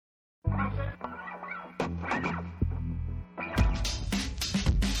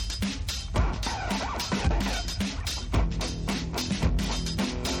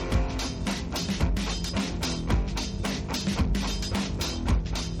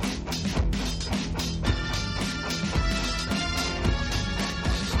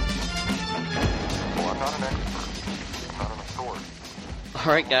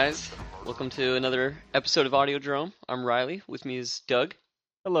Alright guys, welcome to another episode of Audiodrome. I'm Ryley, with me is Doug.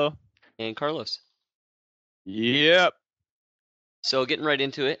 Hello. And Carlos. Yep. So getting right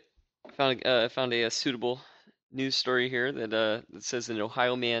into it, found a suitable news story here that says an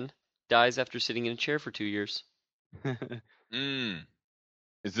Ohio man dies after sitting in a chair for 2 years. Is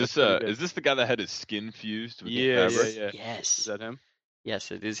this the guy that had his skin fused with the fabric? Yeah. Yes. Is that him?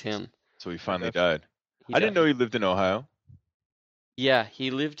 Yes, it is him. So he finally died. He I didn't know he lived in Ohio. Yeah, he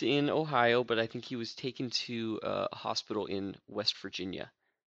lived in Ohio, but I think he was taken to a hospital in West Virginia.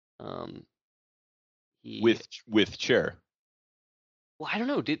 With chair. Well, I don't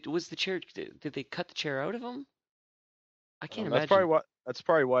know. Did they cut the chair out of him? I can't imagine. That's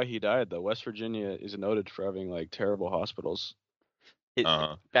probably why he died, though. West Virginia is noted for having like terrible hospitals.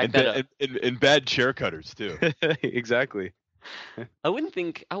 Back that up. And bad chair cutters too. Exactly. I wouldn't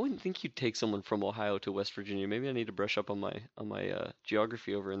think you'd take someone from Ohio to West Virginia. Maybe I need to brush up on my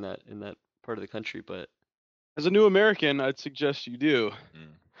geography over in that part of the country. But as a new American, I'd suggest you do.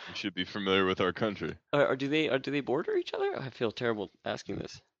 You should be familiar with our country. Do they border each other? I feel terrible asking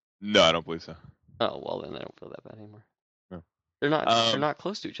this. No, I don't believe so. Oh well, then I don't feel that bad anymore. No. They're not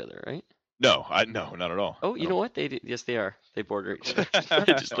close to each other, right? No, not at all. Oh, you know what? Yes, they are. They border each other.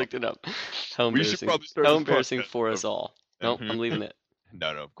 I just looked it up. How embarrassing! We should probably start How embarrassing for us all. Nope, I'm leaving it.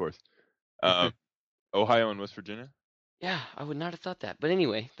 No, of course. Ohio and West Virginia? Yeah, I would not have thought that. But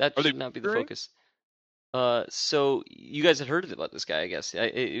anyway, that should not be the bordering? focus. So you guys had heard about this guy, I guess.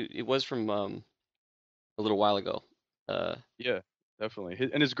 It was from a little while ago. Yeah,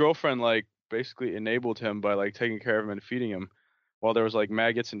 definitely. And his girlfriend like basically enabled him by like taking care of him and feeding him, while there was like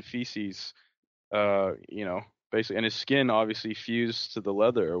maggots and feces, basically, and his skin obviously fused to the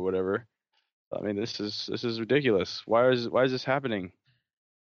leather or whatever. I mean, this is ridiculous. Why is this happening?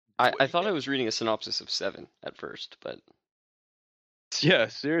 I thought I was reading a synopsis of 7 at first, but yeah,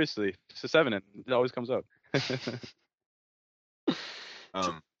 seriously, it's a 7, and it always comes up. It's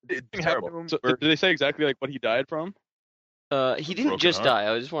terrible. So, did they say exactly like what he died from? He didn't just die.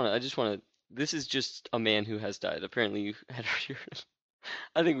 I just want to. This is just a man who has died. Apparently, you had heard it.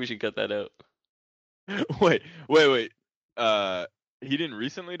 I think we should cut that out. Wait. He didn't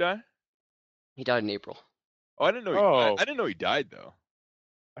recently die? He died in April. Oh, I didn't know. I didn't know he died though.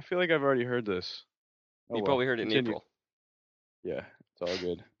 I feel like I've already heard this. You probably heard it in April. Yeah, it's all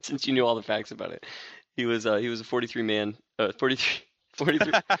good. Since you knew all the facts about it, he was a 43 man. 43.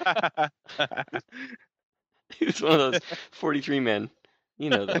 He was one of those 43 men. You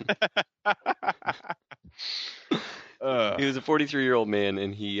know them. He was a 43-year-old man,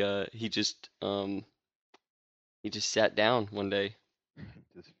 and he just sat down one day.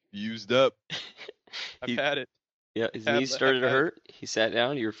 Just fused up. I've had it. Yeah, his knees started to hurt. He sat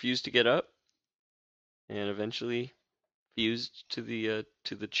down. He refused to get up, and eventually fused to the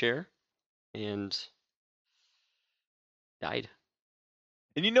chair, and died.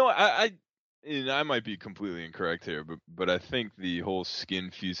 And I might be completely incorrect here, but I think the whole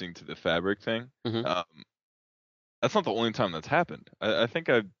skin fusing to the fabric thing, that's not the only time that's happened. I think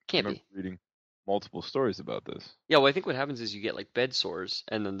I remember reading multiple stories about this. Yeah, well, I think what happens is you get like bed sores,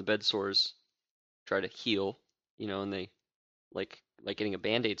 and then the bed sores try to heal, and they like getting a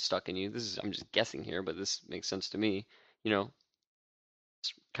Band-Aid stuck in you. I'm just guessing here, but this makes sense to me.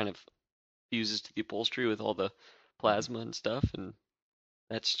 It's kind of fuses to the upholstery with all the plasma and stuff, and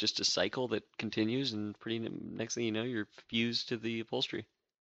that's just a cycle that continues, and next thing you know, you're fused to the upholstery.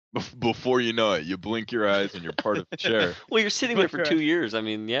 Before you know it, you blink your eyes and you're part of the chair. Well, you're sitting there for 2 years. I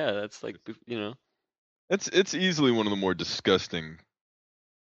mean, yeah, that's like, It's easily one of the more disgusting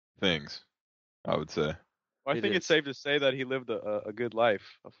things, I would say. Well, I think it's safe to say that he lived a good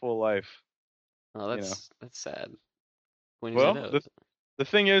life, a full life. Oh, that's sad. Well, the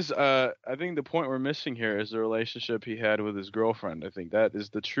thing is, I think the point we're missing here is the relationship he had with his girlfriend. I think that is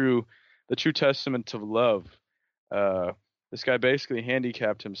the true testament to love. This guy basically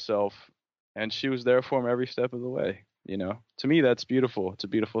handicapped himself, and she was there for him every step of the way. To me, that's beautiful. It's a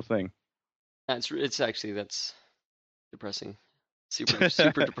beautiful thing. That's depressing.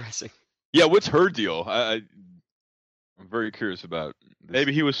 Super depressing. Yeah, what's her deal? I'm very curious about this.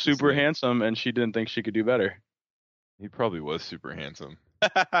 Maybe he was super handsome, and she didn't think she could do better. He probably was super handsome.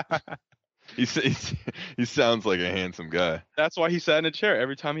 He sounds like a handsome guy. That's why he sat in a chair.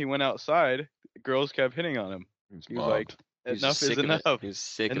 Every time he went outside, girls kept hitting on him. He was like, enough is enough. He was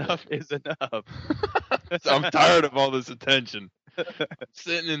sick Enough of it. is enough. I'm tired of all this attention. I'm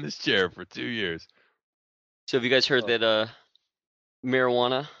sitting in this chair for 2 years. So have you guys heard that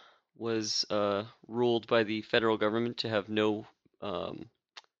marijuana was ruled by the federal government to have no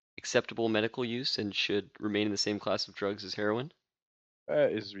acceptable medical use and should remain in the same class of drugs as heroin?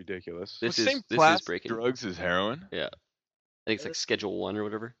 That is ridiculous. This is breaking. Drugs as heroin? Yeah. I think it's like Schedule 1 or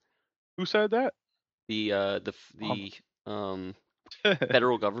whatever. Who said that? The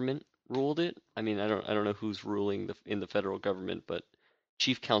federal government ruled it. I mean, I don't know who's ruling in the federal government, but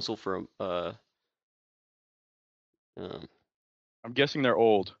chief counsel for I'm guessing they're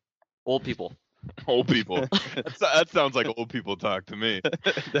old. Old people. Old people. That sounds like old people talk to me.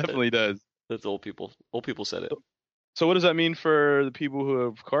 Definitely does. That's old people. Old people said it. So what does that mean for the people who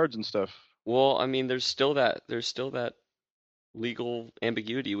have cards and stuff? Well, I mean, there's still that legal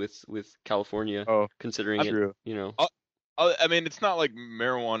ambiguity with California considering it, you know. I mean, it's not like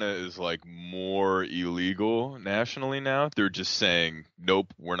marijuana is like more illegal nationally now. They're just saying,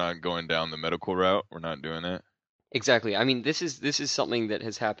 nope, we're not going down the medical route. We're not doing it. Exactly. I mean, this is something that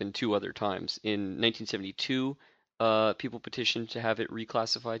has happened 2 other times. In 1972, people petitioned to have it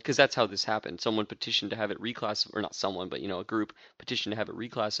reclassified because that's how this happened. Someone petitioned to have it reclassified, or not someone, but you know, a group petitioned to have it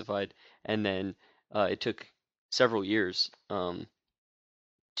reclassified, and then it took several years to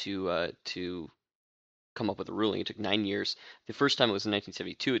come up with a ruling. It took 9 years. The first time it was in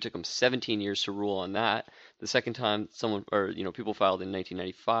 1972. It took them 17 years to rule on that. The second time, people filed in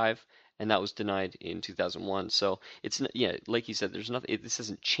 1995. And that was denied in 2001. So it's like you said, there's nothing. This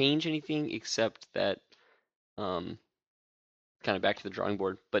doesn't change anything except that, kind of back to the drawing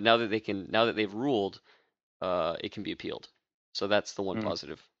board. But now that they've ruled, it can be appealed. So that's the one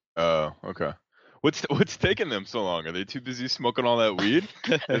positive. Oh, okay. What's taking them so long? Are they too busy smoking all that weed?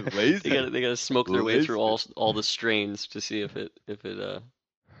 They're lazy. They gotta smoke their way through all the strains to see if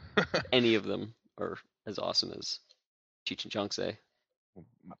any of them are as awesome as Cheech and Chong say.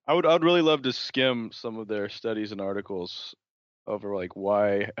 I would really love to skim some of their studies and articles over like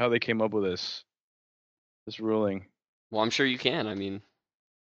how they came up with this ruling. Well, I'm sure you can. I mean,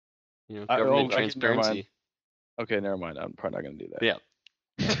 government transparency. Okay, never mind. I'm probably not going to do that. Yeah.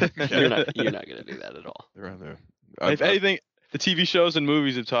 You're not going to do that at all. They're on there. If anything, the TV shows and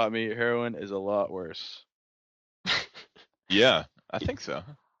movies have taught me heroin is a lot worse. Yeah, I think so.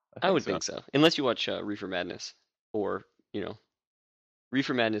 I would think so. Unless you watch Reefer Madness or,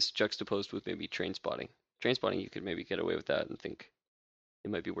 Reefer Madness juxtaposed with maybe Train Spotting. Train Spotting, you could maybe get away with that and think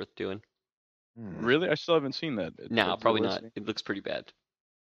it might be worth doing. Really? I still haven't seen that. No, probably not. It looks pretty bad.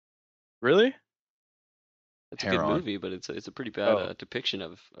 Really? It's a good movie, but it's a pretty bad depiction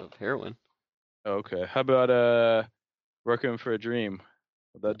of heroin. Okay. How about Requiem for a Dream?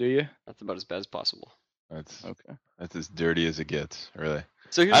 Would that do you? That's about as bad as possible. That's as dirty as it gets, really.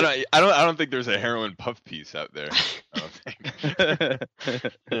 So I don't think there's a heroin puff piece out there. I don't think.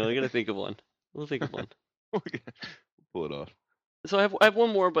 No, we gotta think of one. We'll think of one. We'll pull it off. So I have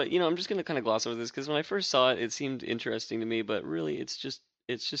one more, but I'm just gonna kind of gloss over this because when I first saw it, it seemed interesting to me, but really it's just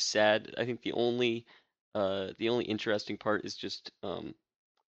sad. I think the only interesting part is just the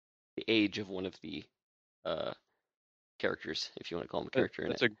age of one of the characters, if you want to call him a character.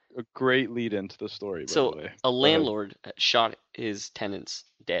 That's a great lead into the story. By so the way. A landlord shot his tenants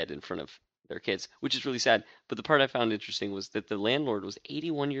dead in front of their kids, which is really sad. But the part I found interesting was that the landlord was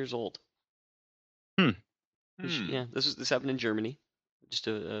 81 years old. Yeah, this happened in Germany just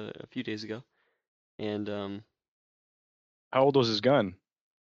a few days ago. And how old was his gun?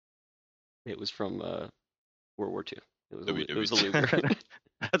 It was from World War II. It was a WW2. Luger.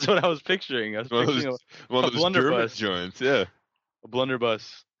 That's what I was picturing. I was picturing one of those German joints. Yeah, a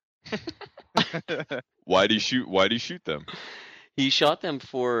blunderbuss. Why'd he shoot them? He shot them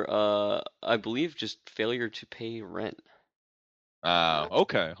for, I believe, just failure to pay rent.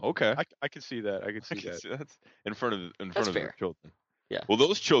 Okay. I can see that. I can see that. That's in front of their children. Yeah. Well,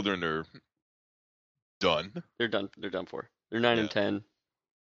 those children are done. They're done. They're done for. They're 9 and 10.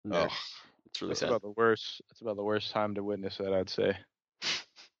 It's really sad. That's about the worst time to witness that, I'd say.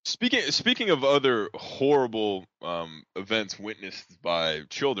 Speaking of other horrible events witnessed by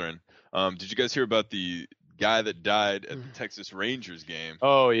children, did you guys hear about the guy that died at the Texas Rangers game?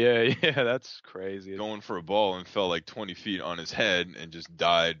 Oh yeah, that's crazy. Going for a ball and fell like 20 feet on his head and just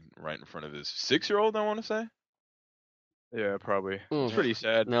died right in front of his 6-year-old, I want to say. Yeah, probably. It's pretty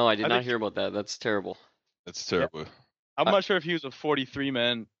sad. No, I did not hear about that. That's terrible. That's terrible. Yeah. I'm not sure if he was a 43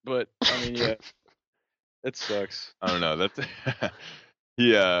 man, but I mean, yeah, it sucks. I don't know. That's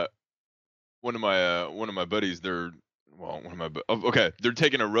yeah. one of my buddies, they're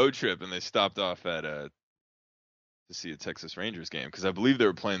taking a road trip and they stopped off at to see a Texas Rangers game because I believe they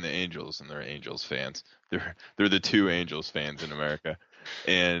were playing the Angels and they're Angels fans. They're the two Angels fans in America,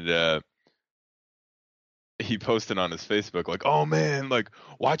 and he posted on his Facebook like, "Oh man, like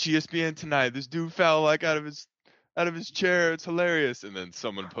watch ESPN tonight. This dude fell like out of his chair. It's hilarious." And then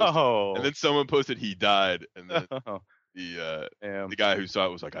someone posted he died, and then the guy who saw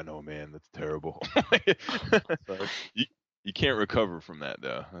it was like, "I know, man, that's terrible." you can't recover from that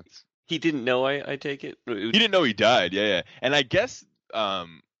though. He didn't know. I take it. He didn't know he died. Yeah. And I guess I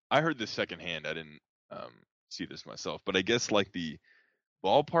heard this secondhand. I didn't see this myself, but I guess like the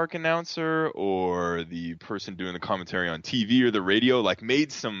ballpark announcer or the person doing the commentary on TV or the radio like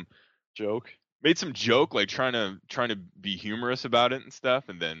made some joke like trying to be humorous about it and stuff,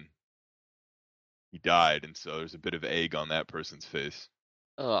 and then he died, and so there's a bit of egg on that person's face.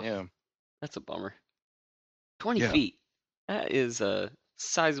 Oh, yeah, that's a bummer. 20 feet. That is a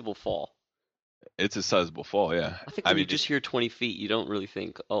sizable fall. It's a sizable fall, yeah. I think when you just hear 20 feet, you don't really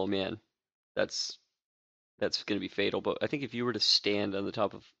think, oh man, that's going to be fatal. But I think if you were to stand on the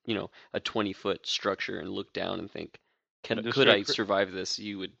top of, a 20-foot structure and look down and think, could I survive this?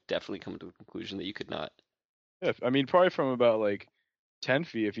 You would definitely come to the conclusion that you could not. Yeah, I mean, probably from about like 10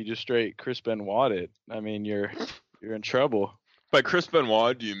 feet, if you just straight Chris Benoit it, I mean, you're in trouble. By Chris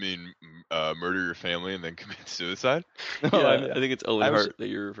Benoit, do you mean murder your family and then commit suicide? No, yeah, I think it's Owen Hart that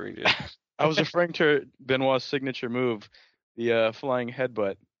you're referring to. I was referring to Benoit's signature move, the flying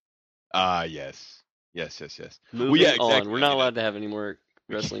headbutt. Yes. Moving on. We're not allowed to have any more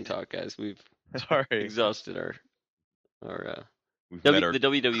wrestling talk, guys. We've exhausted our the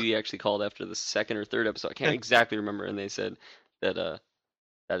WWE actually called after the second or third episode. I can't exactly remember, and they said that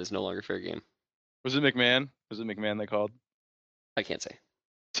that is no longer fair game. Was it McMahon? Was it McMahon they called? I can't say.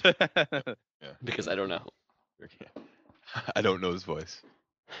 Because I don't know. I don't know his voice.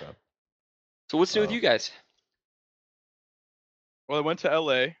 So what's new with you guys? Well, I went to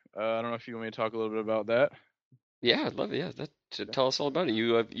LA. I don't know if you want me to talk a little bit about that. Yeah, I'd love it. Yeah, tell us all about it.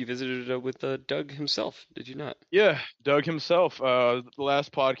 You visited with Doug himself, did you not? Yeah, Doug himself. The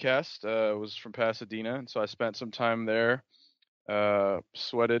last podcast was from Pasadena, and so I spent some time there.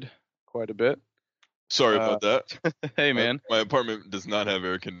 Sweated quite a bit. Sorry about that. Hey, man. My apartment does not have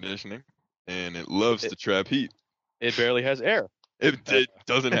air conditioning, and it loves to trap heat. It barely has air. It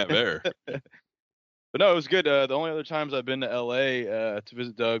doesn't have air. But no, it was good. The only other times I've been to LA to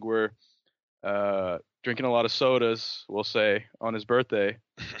visit Doug were drinking a lot of sodas, we'll say, on his birthday.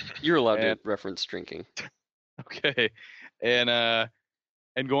 You're allowed to reference drinking. Okay. And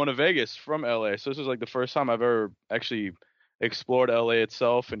going to Vegas from LA. So this was like the first time I've ever actually explored LA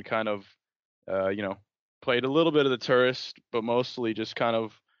itself and kind of played a little bit of the tourist, but mostly just kind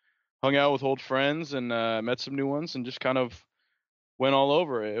of hung out with old friends and met some new ones and just kind of went all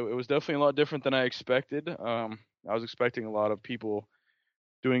over. It was definitely a lot different than I expected. I was expecting a lot of people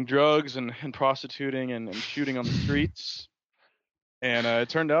doing drugs and prostituting and shooting on the streets. And it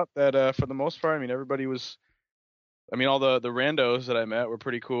turned out that for the most part, everybody was, all the randos that I met were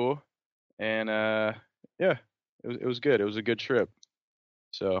pretty cool. And it was good. It was a good trip.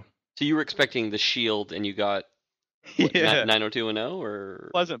 So you were expecting the Shield and you got 90210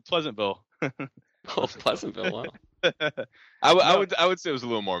 or Pleasantville. Oh, Pleasantville, wow. I would say it was a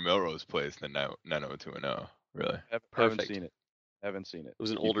little more Melrose Place than 90210, really. Perfect. Haven't seen it. It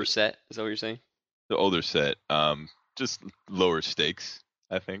was an older set, is that what you're saying? The older set, just lower stakes,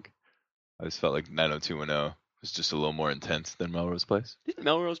 I think. I just felt like 90210 was just a little more intense than Melrose Place. Didn't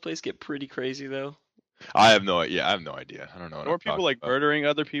Melrose Place get pretty crazy though? I have no idea. I don't know. Were people like murdering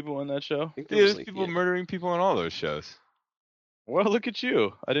other people in that show? There's people murdering people in all those shows. Well, look at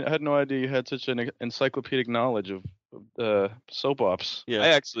you. I had no idea you had such an encyclopedic knowledge of soap ops. Yeah.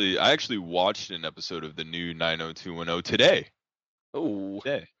 I actually watched an episode of the new 90210 today. Oh.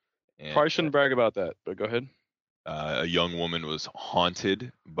 Today. And, probably shouldn't brag about that, but go ahead. A young woman was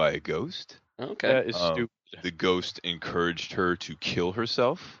haunted by a ghost. Okay. That is stupid. The ghost encouraged her to kill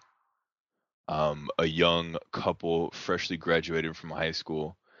herself. A young couple freshly graduated from high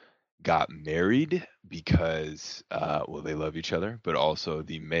school got married because they love each other, but also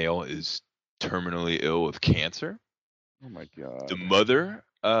the male is terminally ill with cancer. Oh my god. The mother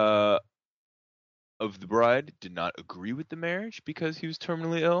of the bride did not agree with the marriage because he was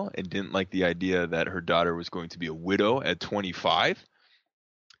terminally ill and didn't like the idea that her daughter was going to be a widow at 25.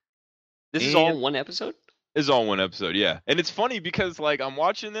 This is all one episode? It's all one episode, yeah. And it's funny because like I'm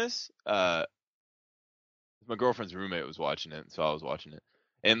watching this, my girlfriend's roommate was watching it, so I was watching it.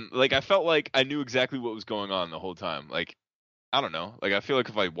 And like I felt like I knew exactly what was going on the whole time. Like I don't know. Like I feel like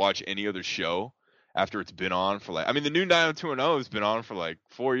if I watch any other show after it's been on for like, I mean, the new 90210 has been on for like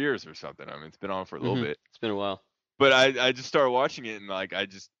 4 years or something. I mean, it's been on for a little bit. It's been a while. But I just started watching it and like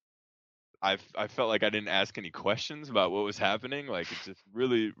I felt like I didn't ask any questions about what was happening. Like it just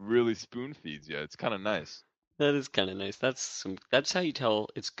really spoon feeds you. It's kind of nice. That is kind of nice. That's how you tell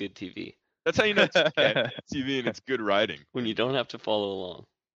it's good TV. That's how you know it's TV and it's good writing. When you don't have to follow along.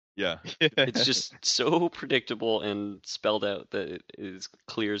 Yeah. It's just so predictable and spelled out that it is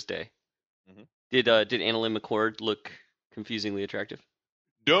clear as day. Mm-hmm. Did Annalyn McCord look confusingly attractive?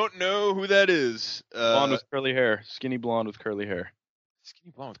 Don't know who that is. Blonde with curly hair. Skinny blonde with curly hair.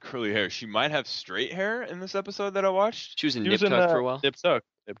 Skinny blonde with curly hair. She might have straight hair in this episode that I watched. She was in Nip Tuck for a while. Nip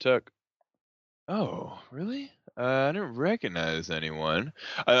Tuck. Oh, really? I didn't recognize anyone.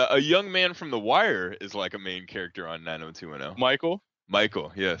 A young man from The Wire is like a main character on 90210.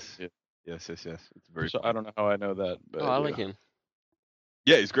 Michael, yes. Yeah. Yes. It's very. So I don't know how I know that. But I like him.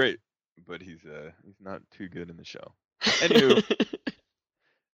 Yeah, he's great, but he's not too good in the show.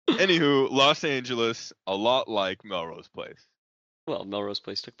 Anywho, Los Angeles, a lot like Melrose Place. Well, Melrose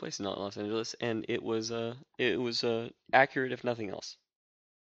Place took place in Los Angeles, and it was accurate, if nothing else,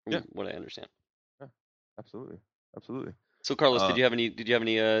 from what I understand. Yeah, absolutely. So, Carlos, did you have any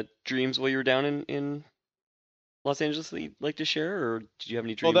dreams while you were down in Los Angeles that you'd like to share, or did you have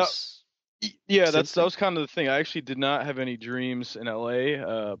any dreams? That was kind of the thing. I actually did not have any dreams in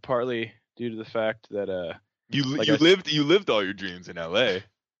LA, partly due to the fact that you lived all your dreams in LA.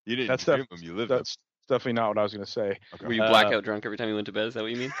 You didn't dream them, you lived them. That's definitely not what I was going to say. Okay. Were you blackout drunk every time you went to bed? Is that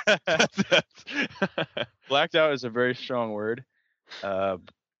what you mean? Blacked out is a very strong word. But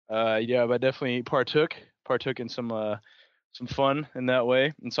I definitely partook in some fun in that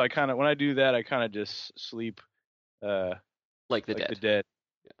way. And so when I do that, I kind of just sleep like the dead.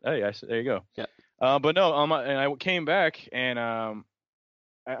 Yeah. Oh yeah, there you go. Yeah. But no, and I came back, and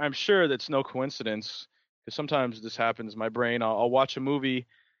I'm sure that's no coincidence, because sometimes this happens. My brain, I'll watch a movie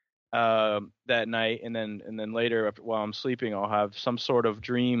that night, and then later while I'm sleeping, I'll have some sort of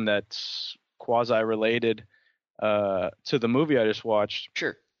dream that's quasi related to the movie I just watched.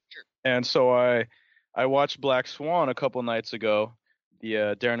 Sure. And so I watched Black Swan a couple nights ago, the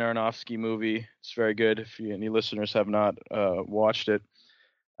Darren Aronofsky movie. It's very good if any listeners have not watched it.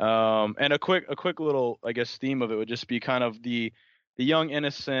 And a quick little, I guess, theme of it would just be kind of the young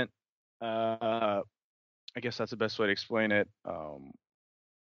innocent, I guess that's the best way to explain it,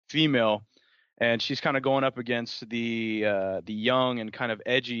 female, and she's kind of going up against the young and kind of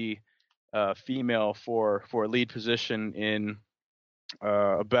edgy female for a lead position in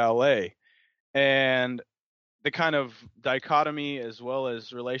a ballet. And the kind of dichotomy as well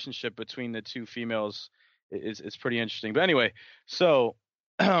as relationship between the two females is pretty interesting. But anyway, so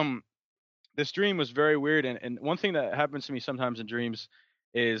this dream was very weird, and one thing that happens to me sometimes in dreams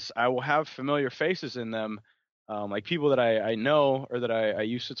is I will have familiar faces in them, like people that I know or that I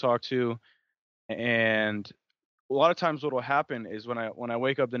used to talk to. And a lot of times what will happen is when I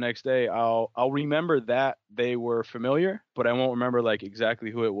wake up the next day, I'll remember that they were familiar, but I won't remember like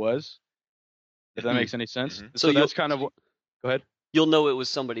exactly who it was. If that makes any sense. Mm-hmm. So that's kind of what. Go ahead. You'll know it was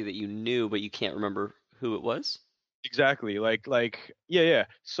somebody that you knew, but you can't remember who it was. Exactly. Yeah.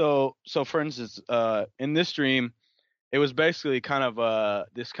 So for instance, in this dream, it was basically kind of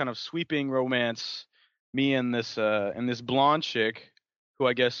this kind of sweeping romance. Me and this blonde chick, who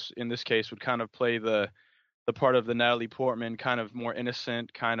I guess in this case would kind of play the part of the Natalie Portman, kind of more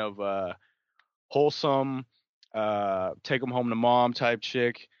innocent, kind of wholesome, take them home to mom type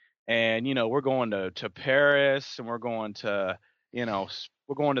chick. And we're going to Paris, and we're going to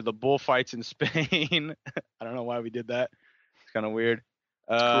the bullfights in Spain. I don't know why we did that. It's kind of weird.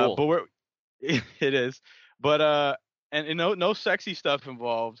 Cool. But it is. But and no sexy stuff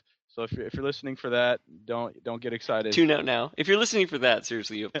involved. So if you're listening for that, don't get excited. Tune out now. If you're listening for that,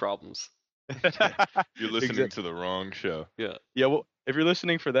 seriously, you have problems. You're listening to the wrong show. Yeah. Well, if you're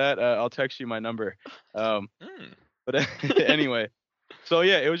listening for that, I'll text you my number. But anyway, so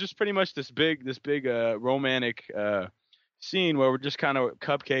yeah, it was just pretty much this big romantic scene where we're just kind of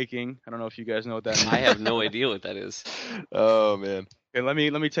cupcaking. I don't know if you guys know what that means. I have no idea what that is. Oh man. Okay, let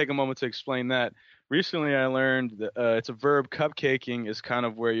me take a moment to explain that. Recently, I learned that it's a verb. Cupcaking is kind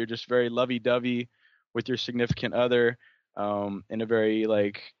of where you're just very lovey-dovey with your significant other, in a very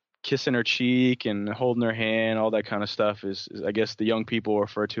like kissing her cheek and holding her hand, all that kind of stuff is I guess the young people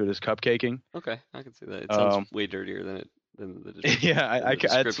refer to it as cupcaking. Okay, I can see that. It sounds way dirtier than the description. Yeah,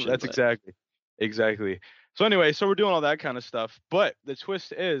 that's exactly. So anyway, so we're doing all that kind of stuff, but the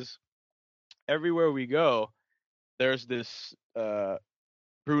twist is everywhere we go, there's this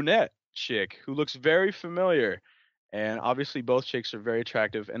brunette chick who looks very familiar, And obviously both chicks are very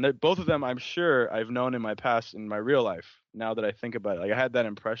attractive, and both of them I'm sure I've known in my past in my real life. Now that I think about it, like I had that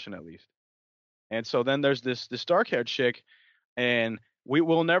impression at least. And so then there's this dark haired chick, and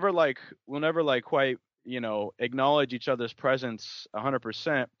we'll never like quite acknowledge each other's presence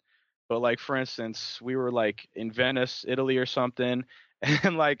 100%. But like for instance, we were like in Venice, Italy or something,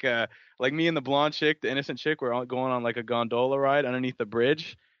 and like me and the blonde chick, the innocent chick, were all going on like a gondola ride underneath the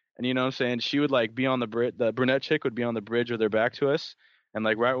bridge. And you know what I'm saying? She would like be on the bridge, the brunette chick would be on the bridge with her back to us, and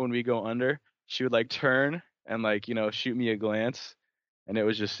like right when we go under, she would like turn and like shoot me a glance, and it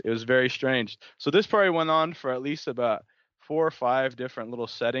was very strange. So this probably went on for at least about 4 or 5 different little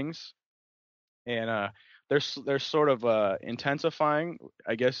settings, and they're sort of intensifying,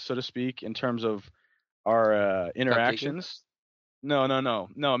 I guess, so to speak, in terms of our Cup taking? interactions.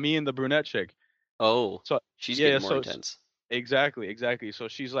 No, me and the brunette chick. Oh, So she's yeah, getting more so intense. exactly. So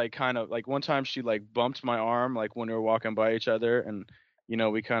she's like kind of like one time she like bumped my arm like when we were walking by each other, and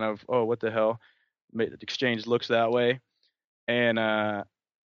we kind of, oh, what the hell, exchanged looks that way. And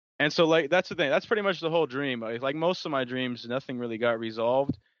so like that's the thing. That's pretty much the whole dream. Like most of my dreams, nothing really got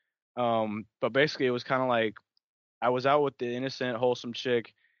resolved. But basically it was kind of like I was out with the innocent, wholesome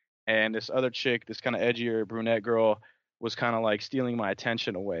chick, and this other chick, this kind of edgier brunette girl, was kind of like stealing my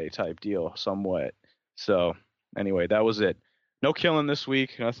attention away, type deal, somewhat. So anyway, that was it. No killing this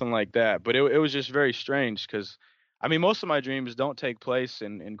week, nothing like that. But it was just very strange because, I mean, most of my dreams don't take place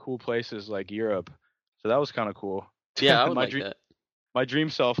in cool places like Europe, so that was kind of cool. Yeah, I would my like dream that. my dream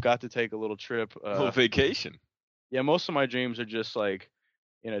self got to take a little trip. A little vacation. Yeah, most of my dreams are just like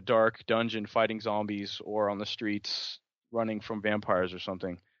in a dark dungeon fighting zombies or on the streets running from vampires or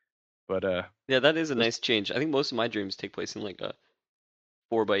something. But Yeah, that is a nice change. I think most of my dreams take place in like a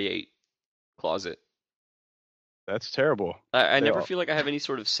 4x8 closet. that's terrible. I They never all feel like I have any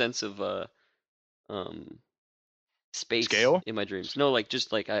sort of sense of um space scale. in my dreams. No, like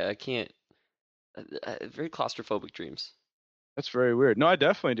just like I can't. Very claustrophobic dreams. That's very weird. No, I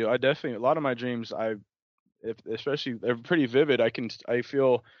definitely do. I definitely, a lot of my dreams, if especially they're pretty vivid. I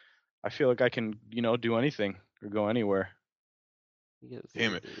feel like I can do anything or go anywhere. Yes.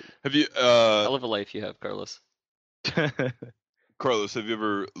 Damn it. Have you Hell of a life you have, Carlos. Carlos, have you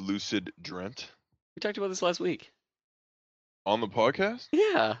ever lucid dreamt We talked about this last week. on the podcast?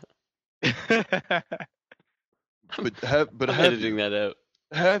 Yeah. But I'm have editing you? that out.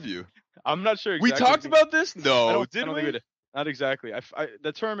 Have you? I'm not sure We exactly. talked about this? I No, don't think we? we did. Not exactly.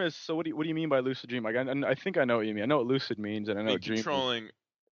 The term is, so what do you mean by lucid dream? Like I think I know what you mean. I know what lucid means, and I know what dream means.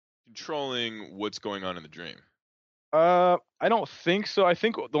 Controlling what's going on in the dream. I don't think so. I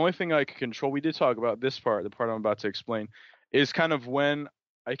think the only thing I can control, we did talk about this part, the part I'm about to explain, is kind of when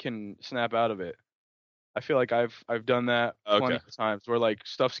I can snap out of it. I feel like I've done that plenty of times where like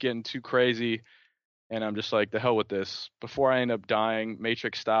stuff's getting too crazy, and I'm just like, the hell with this. Before I end up dying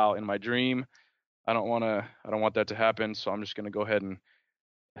Matrix style in my dream, I don't want that to happen. So I'm just gonna go ahead and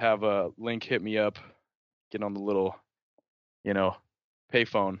have a Link hit me up, get on the little,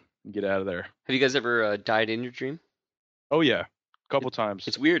 payphone, and get out of there. Have you guys ever died in your dream? Oh yeah, a couple times.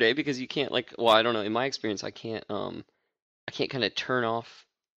 It's weird, eh? Because you can't like. Well, I don't know. In my experience, I can't kind of turn off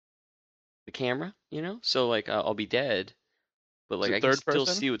the camera. So like I'll be dead, but like I can still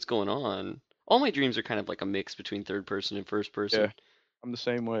see what's going on. All my dreams are kind of like a mix between third person and first person. Yeah, I'm the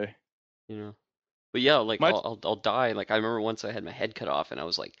same way. But yeah, like I'll die. Like I remember once I had my head cut off and I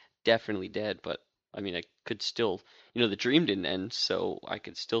was like definitely dead, but I mean I could still, the dream didn't end, so I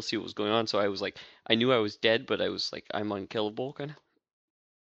could still see what was going on. So I was like, I knew I was dead, but I was like, I'm unkillable, kind of.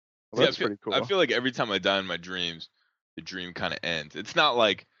 Well, that's pretty cool. I feel like every time I die in my dreams, the dream kind of ends. It's not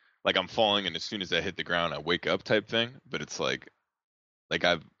like I'm falling and as soon as I hit the ground I wake up type thing, but it's like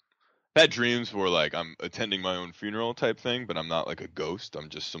I've had dreams where like I'm attending my own funeral type thing, but I'm not like a ghost. I'm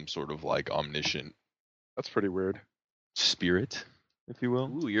just some sort of like omniscient. That's pretty weird. Spirit, if you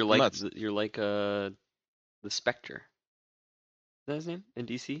will. Ooh, you're like the Spectre. Is that his name in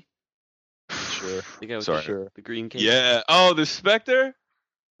DC? Sure. The guy with the green cape. Yeah. Oh, the Spectre.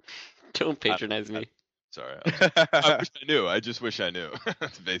 Don't patronize me. Sorry. I wish I knew. I just wish I knew.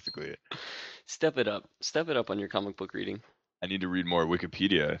 That's basically it. Step it up. Step it up on your comic book reading. I need to read more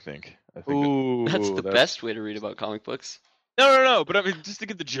Wikipedia, I think. Ooh, that's the best way to read about comic books. No. But I mean, just to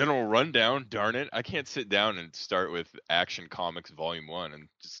get the general rundown, darn it. I can't sit down and start with Action Comics Volume 1 and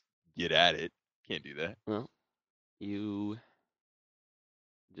just get at it. Can't do that. Well, you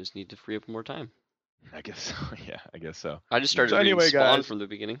just need to free up more time. I guess so. Yeah, I guess so. I just started reading Spawn from the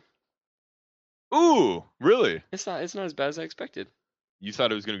beginning. Ooh, really? It's not as bad as I expected. You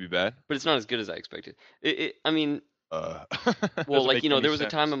thought it was going to be bad? But it's not as good as I expected. I mean, Well, like, make any there was a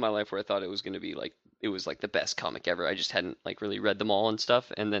sense. time in my life where I thought it was going to be like it was like the best comic ever. I just hadn't like really read them all and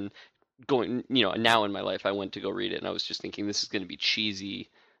stuff. And then going, now in my life, I went to go read it, and I was just thinking this is going to be cheesy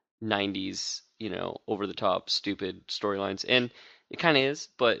 90s, over the top, stupid storylines, and it kind of is,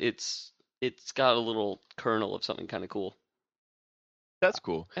 but it's got a little kernel of something kind of cool. That's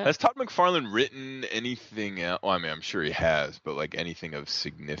cool. Yeah. Has Todd McFarlane written anything else? Well, I mean, I'm sure he has, but like anything of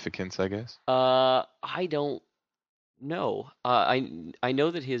significance, I guess. I don't know. I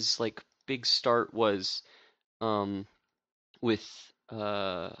know that his like big start was with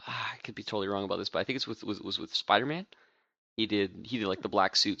I could be totally wrong about this, but I think it's was with Spider-Man. He did like the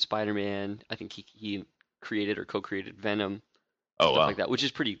black suit Spider-Man. I think he created or co-created Venom, Oh stuff wow. like that, which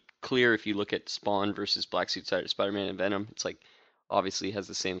is pretty clear if you look at Spawn versus black suit Spider-Man and Venom. It's like obviously has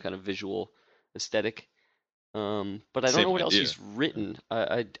the same kind of visual aesthetic. But I don't Same know what else idea. he's written.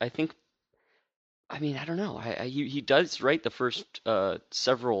 I think. I mean, I don't know. He does write the first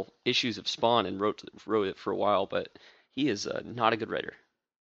several issues of Spawn and wrote it for a while, but he is not a good writer.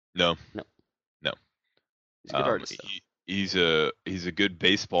 No. No. No. He's a good artist, though. He's a good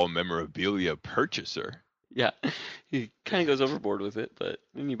baseball memorabilia purchaser. Yeah, he kind of goes overboard with it, but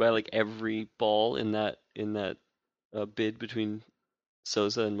then you buy like every ball in that bid between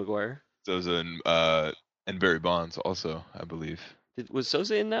Souza and McGuire. Souza and Barry Bonds also, I believe. Was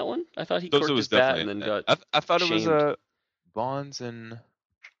Souza in that one? I thought he Souza corked was his bat definitely. and then got. I thought shamed. it was Bonds and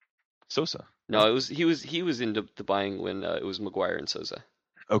Sosa. No, it was he was into the buying when it was McGuire and Souza.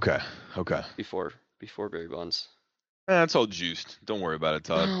 Okay. Before Barry Bonds. That's all juiced. Don't worry about it,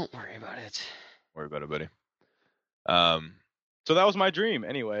 Todd. Don't worry about it. Don't worry about it, buddy. So that was my dream,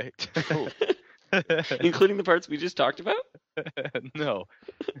 anyway. Including the parts we just talked about? No.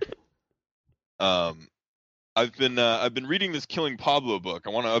 I've been reading this Killing Pablo book.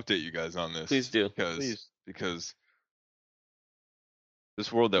 I want to update you guys on this. Please do. Because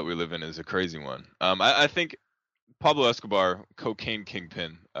this world that we live in is a crazy one. I think Pablo Escobar, cocaine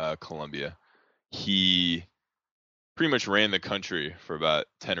kingpin, Colombia, he pretty much ran the country for about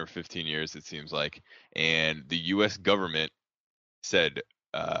 10 or 15 years, it seems like. And the U.S. government said,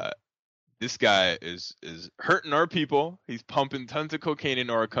 this guy is hurting our people. He's pumping tons of cocaine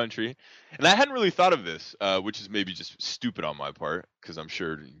into our country. And I hadn't really thought of this, which is maybe just stupid on my part, because I'm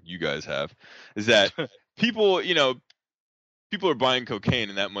sure you guys have, is that people are buying cocaine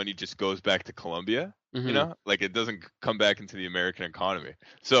and that money just goes back to Colombia. Mm-hmm. Like it doesn't come back into the American economy.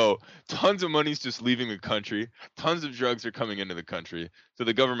 So tons of money's just leaving the country. Tons of drugs are coming into the country. So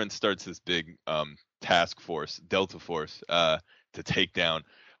the government starts this big task force, Delta Force, to take down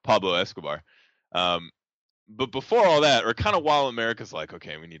Pablo Escobar. But before all that, or kind of while America's like,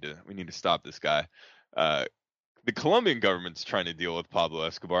 okay, we need to stop this guy, the Colombian government's trying to deal with Pablo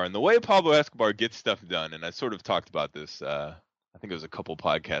Escobar. And the way Pablo Escobar gets stuff done, and I sort of talked about this, I think it was a couple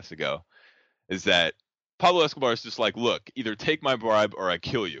podcasts ago, is that Pablo Escobar is just like, look, either take my bribe or I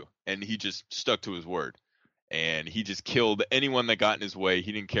kill you. And he just stuck to his word. And he just killed anyone that got in his way.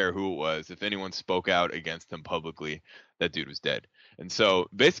 He didn't care who it was. If anyone spoke out against him publicly, that dude was dead. And so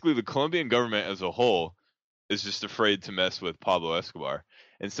basically the Colombian government as a whole is just afraid to mess with Pablo Escobar.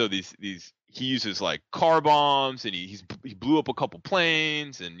 And so he uses like car bombs, and he blew up a couple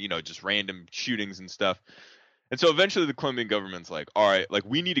planes, and just random shootings and stuff. And so eventually the Colombian government's like, all right, like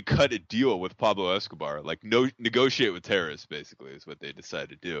we need to cut a deal with Pablo Escobar, like negotiate with terrorists, basically, is what they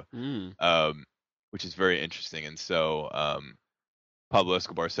decided to do. Which is very interesting. And so Pablo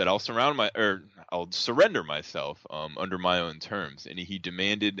Escobar said, I'll surrender myself under my own terms. And he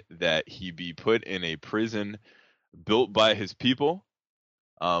demanded that he be put in a prison built by his people,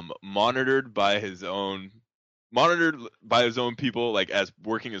 monitored by his own people, like as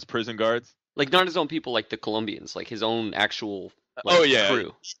working as prison guards. Like not his own people, like the Colombians, like his own actual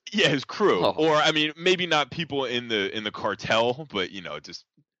crew. Yeah, his crew. Oh. Or I mean, maybe not people in the cartel, but just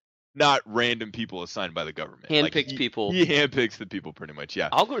not random people assigned by the government. Handpicked people. He handpicks the people pretty much, yeah.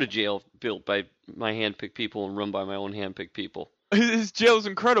 I'll go to jail built by my handpicked people and run by my own handpicked people. His jail is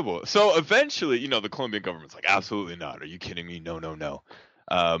incredible. So eventually, the Colombian government's like, absolutely not. Are you kidding me? No.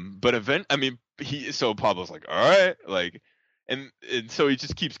 But so Pablo's like, all right, like, and so he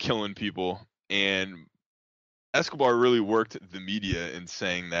just keeps killing people. And Escobar really worked the media in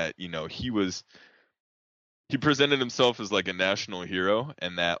saying that, he presented himself as like a national hero,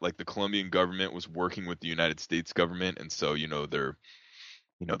 and that like the Colombian government was working with the United States government, and so they're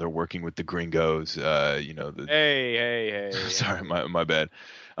working with the gringos. Hey. Sorry, my bad.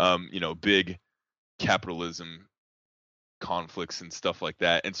 Big capitalism conflicts and stuff like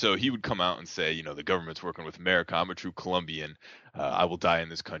that. And so he would come out and say, the government's working with America. I'm a true Colombian. I will die in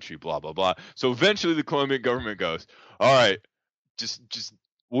this country, blah, blah, blah. So eventually the Colombian government goes, all right, just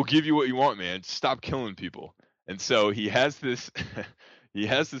we'll give you what you want, man. Stop killing people. And so he has this he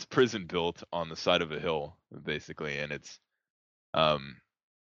has this prison built on the side of a hill, basically, and it's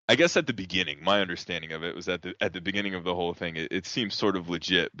I guess at the beginning, my understanding of it was at the beginning of the whole thing, it seemed sort of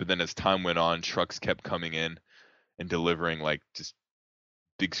legit, but then as time went on, trucks kept coming in and delivering like just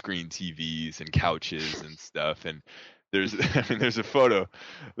big screen TVs and couches and stuff. And there's a photo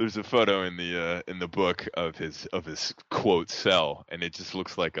in the book of his quote cell, and it just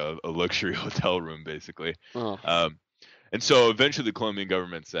looks like a luxury hotel room basically. Oh. And so eventually the Colombian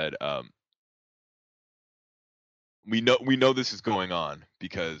government said, we know this is going on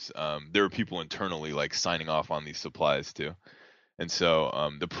because there are people internally like signing off on these supplies too. And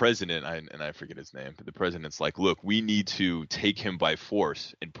so the president, I forget his name, but the president's like, look, we need to take him by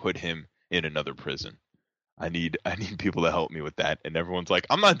force and put him in another prison. I need people to help me with that. And everyone's like,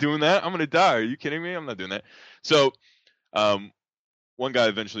 I'm not doing that. I'm going to die. Are you kidding me? I'm not doing that. So one guy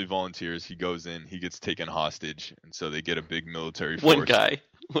eventually volunteers. He goes in. He gets taken hostage. And so they get a big military force. One guy.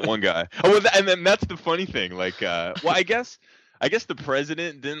 Oh, and then that's the funny thing. Like, well, I guess the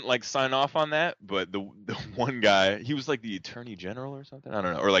president didn't like sign off on that, but the one guy, he was like the attorney general or something. I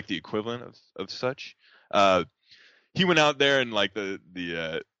don't know, or like the equivalent of such. He went out there and like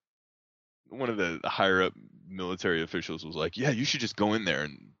the one of the higher up military officials was like, yeah, you should just go in there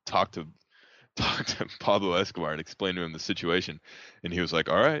and talk to Pablo Escobar and explain to him the situation. And he was like,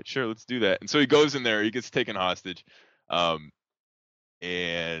 all right, sure, let's do that. And so he goes in there, he gets taken hostage.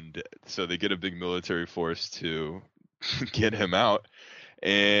 And so they get a big military force to get him out.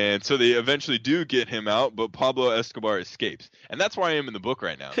 And so they eventually do get him out, but Pablo Escobar escapes. And that's where I am in the book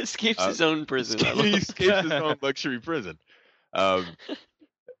right now. Escapes his own prison. He escapes his own luxury prison. And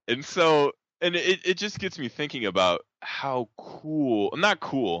so, and it just gets me thinking about how not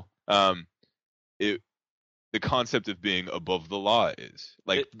cool, the concept of being above the law is.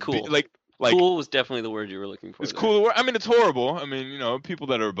 Like, cool. Like cool was definitely the word you were looking for. It's cool. I mean, it's horrible. I mean, people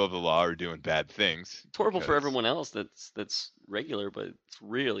that are above the law are doing bad things. It's horrible for everyone else that's regular, but it's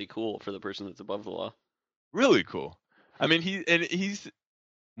really cool for the person that's above the law. Really cool. I mean, he's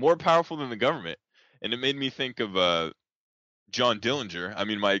more powerful than the government, and it made me think of John Dillinger. I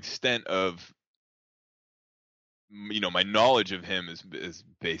mean, my extent of my knowledge of him is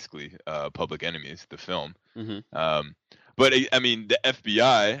basically Public Enemies, the film. Mm-hmm. But I mean, the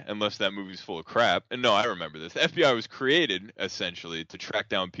FBI, unless that movie's full of crap, and no, I remember this. The FBI was created essentially to track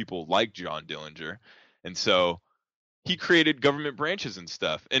down people like John Dillinger, and so he created government branches and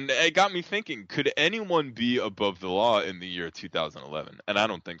stuff. And it got me thinking: could anyone be above the law in the year 2011? And I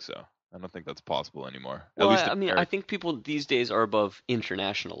don't think so. I don't think that's possible anymore. Well, I mean, I think people these days are above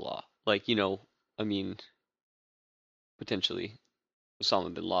international law. Like, I mean, potentially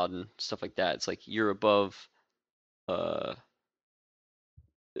Osama bin Laden, stuff like that. It's like you're above.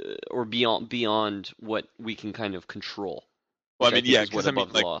 Or beyond what we can kind of control. Well, I mean, yeah, because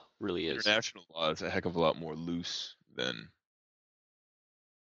above the law really is. International law is a heck of a lot more loose than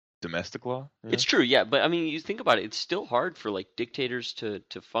domestic law. Yeah? It's true, yeah, but I mean, you think about it, it's still hard for like dictators to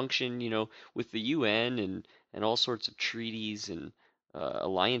function, with the UN and all sorts of treaties and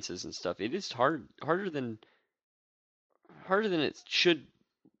alliances and stuff. It is harder than it should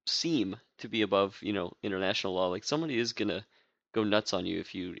seem to be above, international law. Like somebody is gonna go nuts on you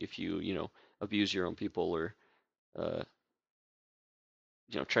if you abuse your own people or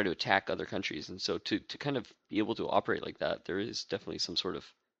try to attack other countries. And so to kind of be able to operate like that, there is definitely some sort of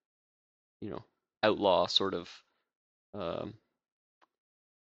outlaw sort of I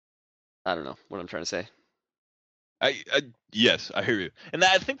don't know what I'm trying to say. Yes, I hear you. And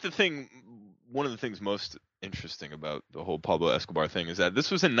I think one of the things most interesting about the whole Pablo Escobar thing is that this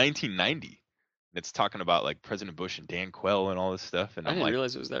was in 1990. It's talking about like President Bush and Dan Quayle and all this stuff. And I didn't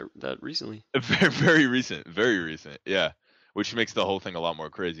realize it was that recently. Very, very recent. Very recent. Yeah. Which makes the whole thing a lot more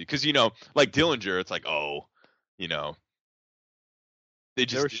crazy. Because, like Dillinger, it's like, they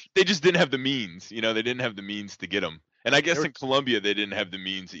just didn't have the means. They didn't have the means to get him. And I guess in Colombia, they didn't have the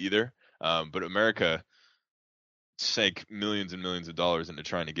means either. But America sank millions and millions of dollars into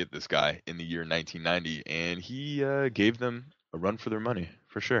trying to get this guy in the year 1990. And he gave them a run for their money,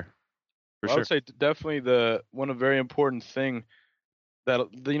 for sure. I would say definitely one very important thing that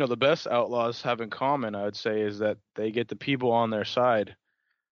the best outlaws have in common, I would say, is that they get the people on their side,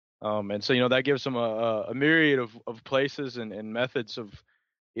 and so that gives them a myriad of places and methods of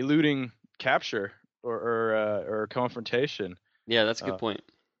eluding capture or confrontation. Yeah, that's a good point.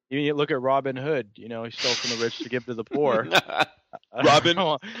 You look at Robin Hood. He stole from the rich to give to the poor. Robin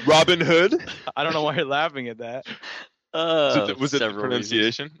Hood. I don't know why you're laughing at that. Was it the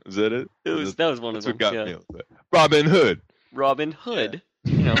pronunciation? Reasons. Is that it? That was one of them. That's what got me a little bit. Robin Hood. Robin Hood.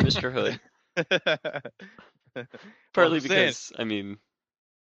 Yeah. Mr. Hood. Partly because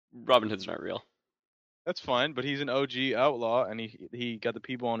Robin Hood's not real. That's fine, but he's an OG outlaw, and he got the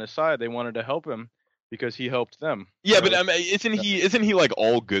people on his side. They wanted to help him because he helped them. Yeah, but isn't he like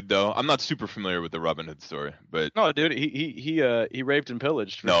all good though? I'm not super familiar with the Robin Hood story, but no, dude, he raped and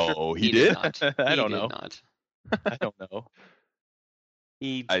pillaged. No, sure. he did. I don't know. I don't know.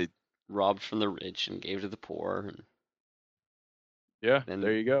 He robbed from the rich and gave to the poor. And yeah,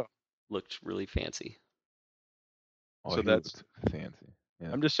 there you go. Looked really fancy. Oh, so that's fancy.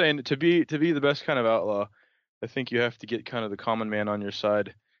 Yeah. I'm just saying, to be the best kind of outlaw, I think you have to get kind of the common man on your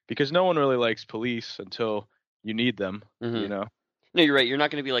side, because no one really likes police until you need them. No, you're right. You're not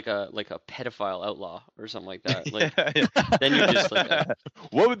going to be like a pedophile outlaw or something like that. Like then you're just like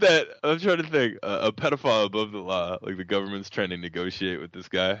what would that? I'm trying to think. A pedophile above the law, like the government's trying to negotiate with this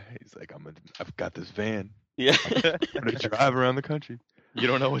guy. He's like, I've got this van. Yeah, I'm gonna drive around the country. You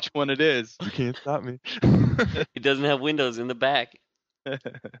don't know which one it is. You can't stop me. It doesn't have windows in the back.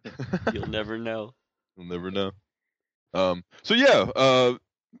 You'll never know. You'll never know. So yeah.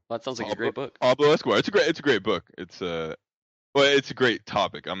 That sounds like a great book. Pablo Escobar. It's a great book. It's it's a great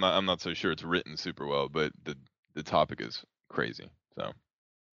topic. I'm not so sure it's written super well, but the topic is crazy. So.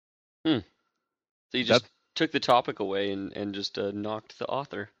 So you just took the topic away and just knocked the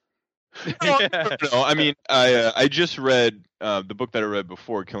author. No, I mean, I just read the book that I read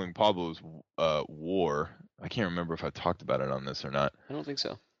before Killing Pablo's War. I can't remember if I talked about it on this or not. I don't think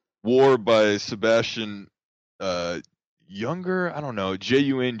so. War by Sebastian Junger. I don't know.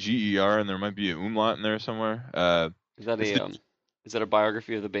 Junger, and there might be an umlaut in there somewhere. Is that a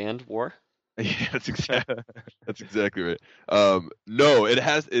biography of the band War? Yeah, that's exactly right. No,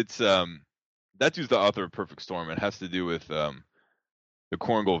 it's that dude's the author of Perfect Storm. It has to do with the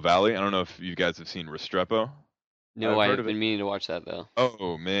Korengal Valley. I don't know if you guys have seen Restrepo. No, I've been meaning to watch that though.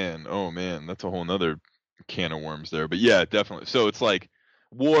 Oh man, that's a whole nother can of worms there. But yeah, definitely. So it's like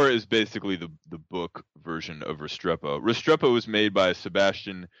War is basically the book version of Restrepo. Restrepo was made by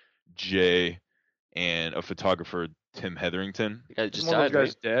Sebastian J. and a photographer, Tim Hetherington. The guy just died. One of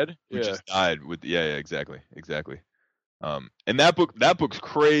those guys dead. Who just died with exactly. And that book's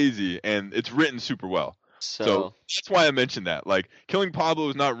crazy, and it's written super well. So that's why I mentioned that. Like, Killing Pablo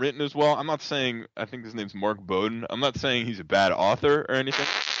is not written as well. I'm not saying, I think his name's Mark Bowden. I'm not saying he's a bad author or anything.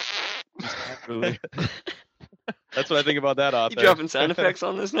 Really. That's what I think about that author. You dropping sound effects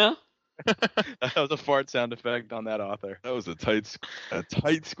on this now? That was a fart sound effect on that author. That was a tight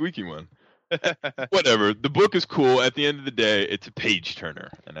squeaky one. Whatever. The book is cool. At the end of the day, it's a page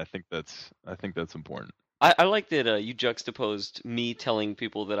turner, and I think that's important. I like that you juxtaposed me telling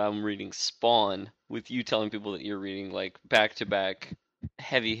people that I'm reading Spawn with you telling people that you're reading like back-to-back,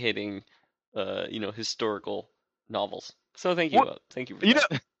 heavy-hitting, historical novels. So thank you. Thank you for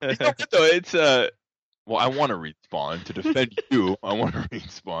that. You know what, though? It's well, I want to read Spawn to defend you. I want to read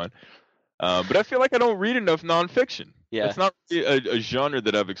Spawn, but I feel like I don't read enough nonfiction. Yeah, it's not really a genre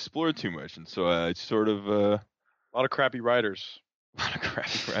that I've explored too much, and so I sort of a lot of crappy writers. A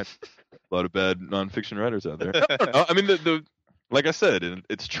lot of bad nonfiction writers out there. I don't know. I mean, the like I said,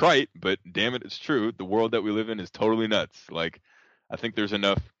 it's trite, but damn it, it's true. The world that we live in is totally nuts. Like, I think there's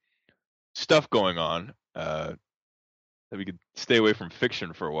enough stuff going on that we could stay away from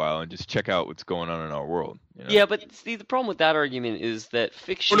fiction for a while and just check out what's going on in our world. You know? Yeah, but see, the problem with that argument is that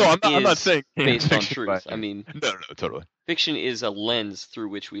fiction I'm not saying based on truth. I mean, no, totally. Fiction is a lens through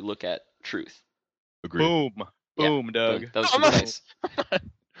which we look at truth. Agreed. Boom, Doug. That was nice.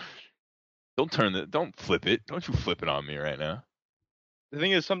 Don't flip it. Don't you flip it on me right now. The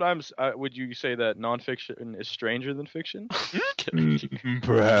thing is, sometimes would you say that nonfiction is stranger than fiction?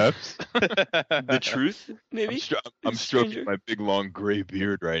 Perhaps. The truth, maybe. I'm stroking my big long gray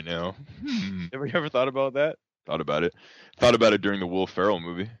beard right now. Have you ever thought about that? Thought about it. Thought about it during the Will Ferrell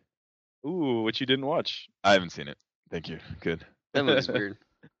movie. Ooh, which you didn't watch. I haven't seen it. Thank you. Good. That movie's weird.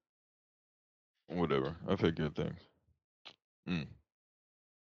 Whatever. I've heard good things.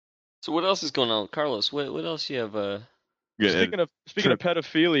 So what else is going on, Carlos? What else you have? Speaking of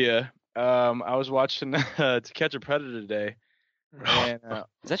pedophilia, I was watching To Catch a Predator today, and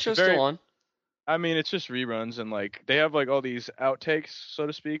is that show still on? I mean, it's just reruns, and like they have like all these outtakes, so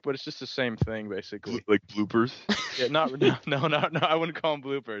to speak, but it's just the same thing basically. Like bloopers? Yeah, no. I wouldn't call them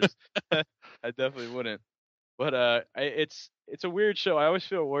bloopers. I definitely wouldn't. But it's a weird show. I always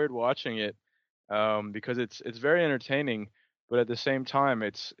feel weird watching it, because it's very entertaining. but at the same time,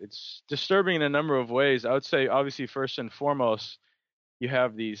 it's disturbing in a number of ways. I would say, obviously, first and foremost, you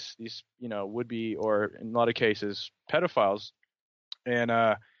have these would be, or in a lot of cases, pedophiles, and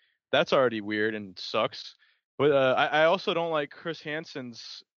that's already weird and sucks. But I also don't like Chris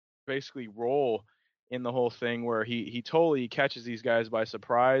Hansen's basically role in the whole thing, where he totally catches these guys by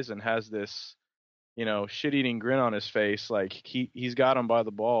surprise and has this shit-eating grin on his face, like he's got them by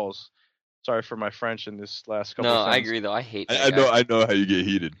the balls. Sorry for my French in this last couple. No, of I sentences. agree though. I hate that guy. I know how you get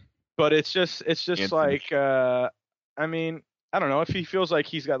heated. But it's just like I mean, I don't know if he feels like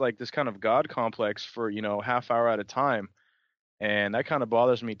he's got like this kind of god complex for half hour at a time, and that kind of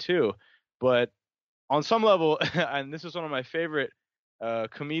bothers me too. But on some level, and this is one of my favorite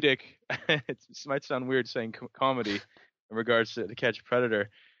comedic. It might sound weird saying comedy in regards to Catch a Predator,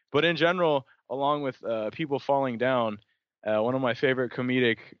 but in general, along with people falling down, one of my favorite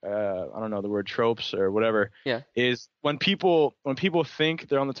comedic, I don't know the word tropes or whatever, is when people think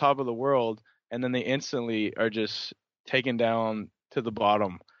they're on the top of the world and then they instantly are just taken down to the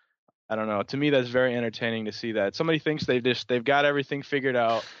bottom. I don't know. To me, that's very entertaining to see that. Somebody thinks they've got everything figured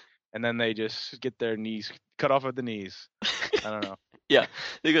out, and then they just get their knees cut off at the knees. I don't know. Yeah,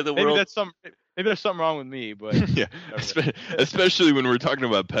 they got the maybe world. Maybe there's something wrong with me, but yeah, especially when we're talking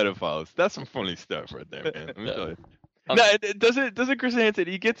about pedophiles. That's some funny stuff right there, man. Let me tell you. No, doesn't Chris Hansen?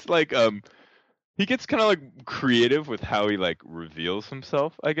 He gets like he gets kind of like creative with how he like reveals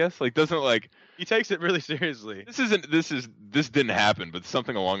himself. I guess like doesn't like he takes it really seriously. This didn't happen, but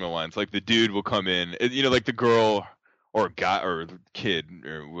something along the lines like the dude will come in, like the girl or guy or kid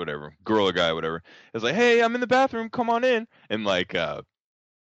or whatever, girl or guy, whatever, is like, hey, I'm in the bathroom, come on in, and like the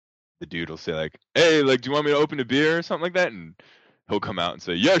dude will say like, hey, like, do you want me to open a beer or something like that, and he'll come out and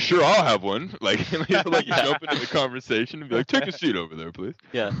say, yeah, sure, I'll have one. Like, like you jump into the conversation and be like, take a seat over there, please.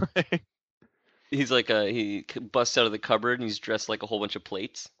 Yeah. He's like he busts out of the cupboard and he's dressed like a whole bunch of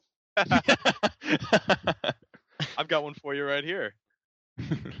plates. I've got one for you right here.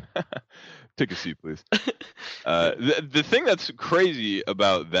 Take a seat, please. The thing that's crazy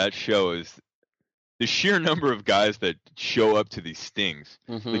about that show is the sheer number of guys that show up to these stings.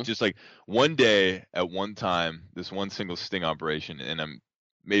 Mm-hmm. Like just like one day at one time, this one single sting operation, and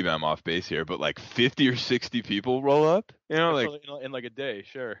maybe I'm off base here, but like 50 or 60 people roll up, like in like a day,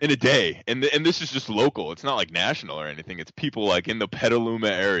 sure. In a day, and this is just local. It's not like national or anything. It's people like in the Petaluma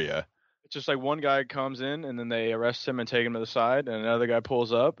area. It's just like one guy comes in and then they arrest him and take him to the side, and another guy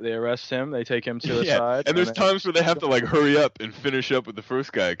pulls up, they arrest him, they take him to the side. And there's times where they have to like hurry up and finish up with the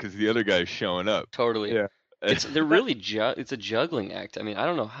first guy because the other guy's showing up. Totally. Yeah. They're really it's a juggling act. I mean, I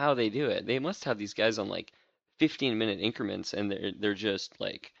don't know how they do it. They must have these guys on like 15-minute increments, and they're just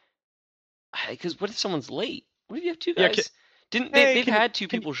like, because what if someone's late? What if you have two guys? They've had two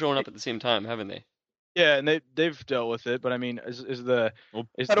people showing up at the same time, haven't they? Yeah, and they've dealt with it, but I mean,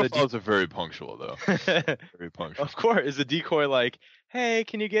 pedophiles are very punctual though. Very punctual. Of course, is the decoy like, hey,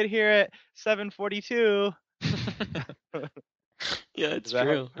 can you get here at 7:42? Yeah, it's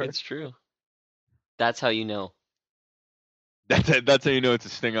true. It's true. That's how you know. That's how you know it's a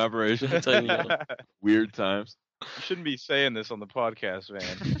sting operation. That's how you know. Weird times. You shouldn't be saying this on the podcast, man.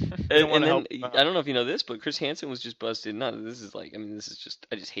 and then I don't know if you know this, but Chris Hansen was just busted. This is just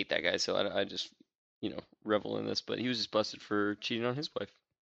I just hate that guy, so I just revel in this. But he was just busted for cheating on his wife.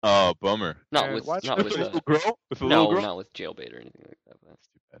 Oh, bummer. Not with a little girl. Not with jailbait or anything like that. That's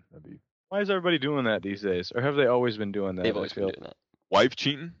too bad. Why is everybody doing that these days? Or have they always been doing that? They've always been doing that. Wife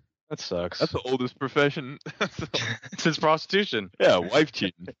cheating? That sucks. That's the oldest profession. Since prostitution. Yeah, wife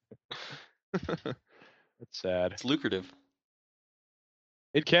cheating. That's sad. It's lucrative.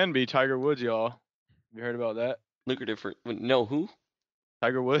 It can be. Tiger Woods, y'all. Have you heard about that? Lucrative for who?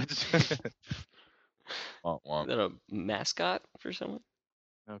 Tiger Woods. Is that a mascot for someone?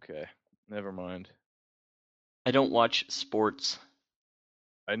 Okay, never mind. I don't watch sports.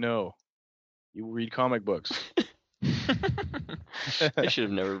 I know. You read comic books. I should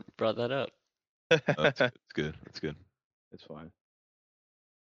have never brought that up. That's good. That's good. It's fine.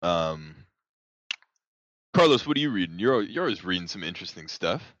 Carlos, what are you reading? You're always reading some interesting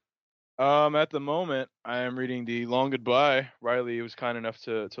stuff. At the moment, I am reading The Long Goodbye. Ryley was kind enough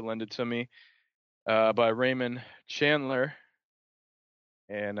to lend it to me, by Raymond Chandler,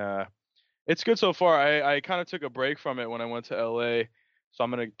 and it's good so far. I kind of took a break from it when I went to LA, so I'm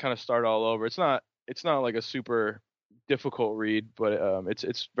gonna kind of start all over. It's not like a super difficult read, but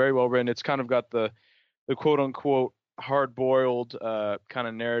it's very well written. It's kind of got the quote unquote hard boiled kind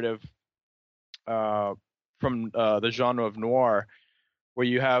of narrative from the genre of noir, where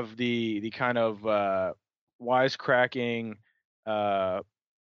you have the kind of wisecracking,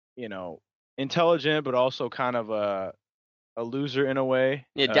 intelligent, but also kind of a loser in a way.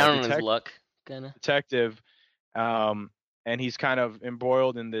 Yeah, down on his luck, kind of. Detective, and he's kind of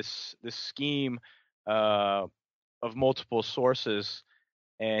embroiled in this scheme uh, of multiple sources,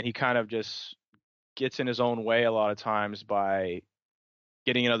 and he kind of just gets in his own way a lot of times by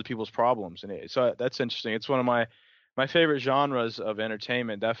getting in other people's problems, and so that's interesting. It's one of my favorite genres of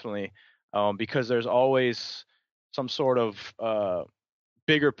entertainment, definitely, because there's always some sort of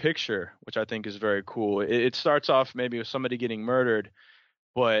bigger picture, which I think is very cool. It starts off maybe with somebody getting murdered,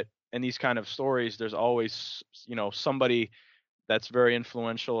 but in these kind of stories, there's always, somebody that's very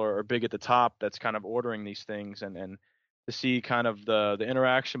influential or big at the top that's kind of ordering these things, and to see kind of the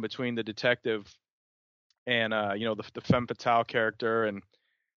interaction between the detective and the femme fatale character and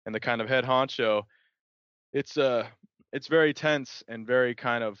the kind of head honcho, it's it's very tense and very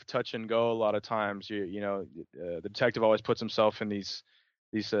kind of touch and go a lot of times. The detective always puts himself in these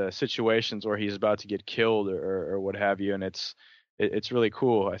situations where he's about to get killed or what have you, and it's really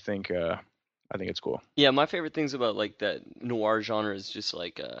cool. I think it's cool. Yeah, my favorite things about like that noir genre is just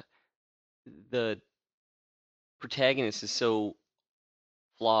like the protagonist is so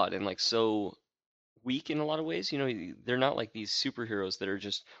flawed and like so weak in a lot of ways. They're not like these superheroes that are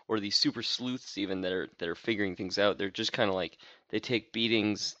just, or these super sleuths even that are figuring things out. They're just kind of like they take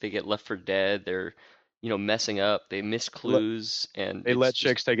beatings, they get left for dead, they're messing up, they miss clues, and They it's let just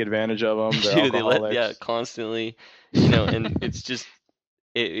chicks take advantage of them. They're alcoholics. constantly, and it's just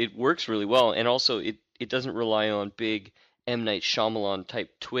it works really well, and also it doesn't rely on big M. Night Shyamalan type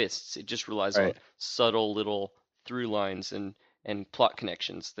twists. It just relies on Right. subtle little through lines and plot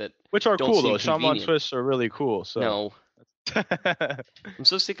connections that Which are don't cool seem though. Shyamalan convenient. twists are really cool. So No, I'm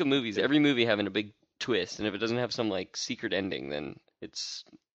so sick of movies. Every movie having a big twist, and if it doesn't have some like secret ending, then it's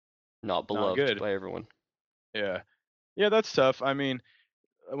not not beloved good. by everyone. Yeah. Yeah, that's tough. I mean,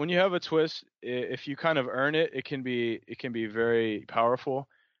 when you have a twist, if you kind of earn it, it can be very powerful.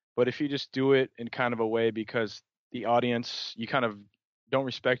 But if you just do it in kind of a way because the audience, you kind of don't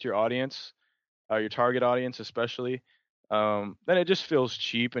respect your audience, your target audience especially, then it just feels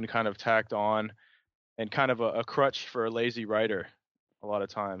cheap and kind of tacked on and kind of a crutch for a lazy writer a lot of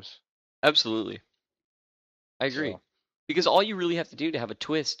times. Absolutely, I agree. So Because all you really have to do to have a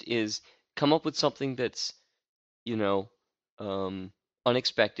twist is come up with something that's you know, um,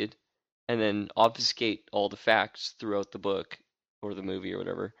 unexpected, and then obfuscate all the facts throughout the book or the movie or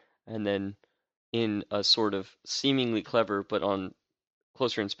whatever, and then in a sort of seemingly clever but on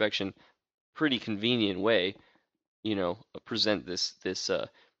closer inspection pretty convenient way, present this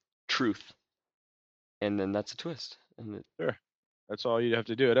truth, and then that's a twist. sure, that's all you have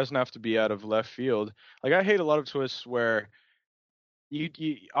to do. It doesn't have to be out of left field. Like I hate a lot of twists where you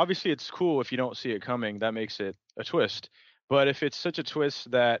obviously it's cool if you don't see it coming. That makes it a twist. But if it's such a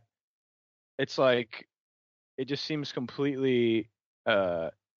twist that it's like it just seems completely, uh,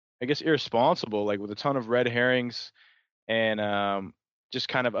 I guess, irresponsible, like with a ton of red herrings and just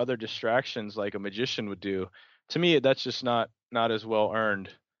kind of other distractions like a magician would do. To me, that's just not as well earned.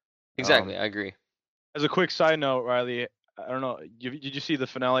 Exactly, Um, I agree. as a quick side note, Riley, I don't know, did you see the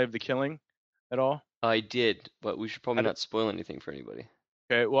finale of The Killing at all? I did, but we should probably How not spoil anything for anybody.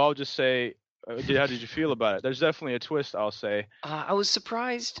 Okay, well, I'll just say, how did you feel about it? There's definitely a twist, I'll say. I was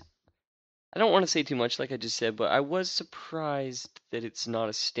surprised. I don't want to say too much, like I just said, but I was surprised that it's not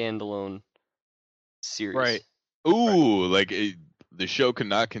a standalone series. Right, right. Ooh, like the show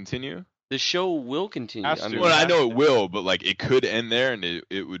cannot continue. The show will continue. Has I to. mean, Well, I Has know it to. will, but like it could end there, and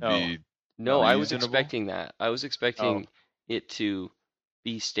it would No, be no, no. I was reasonable. expecting that. I was Oh, expecting it to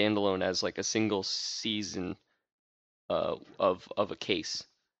be standalone as like a single season of a case.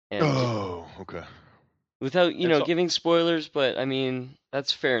 And Oh, okay. without, it's giving spoilers, but I mean,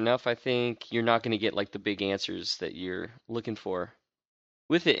 that's fair enough. I think you're not going to get like the big answers that you're looking for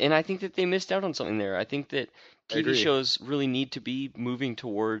with it. And I think that they missed out on something there. I think that I TV agree. shows really need to be moving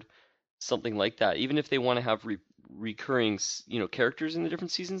toward something like that. Even if they want to have recurring, characters in the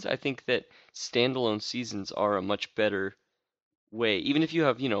different seasons, I think that standalone seasons are a much better way. Even if you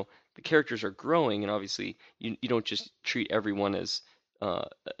have, the characters are growing, and obviously you don't just treat everyone as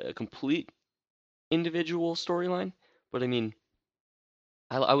a complete individual storyline. But I mean,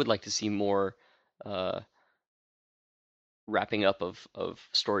 I would like to see more uh, wrapping up of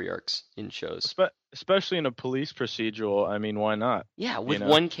story arcs in shows. Especially in a police procedural. I mean, why not? Yeah, You with know,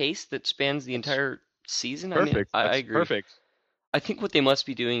 one case that spans the that's entire season. I mean, perfect. I That's agree. perfect. I think what they must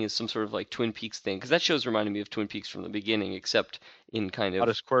be doing is some sort of like Twin Peaks thing, because that show's reminded me of Twin Peaks from the beginning, except in kind Not of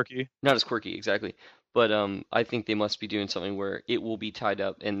as quirky. not as quirky, exactly. But I think they must be doing something where it will be tied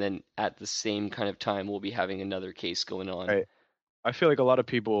up, and then at the same kind of time, we'll be having another case going on. Right. I feel like a lot of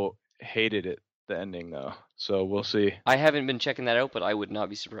people hated it the ending though, so we'll see. I haven't been checking that out, but I would not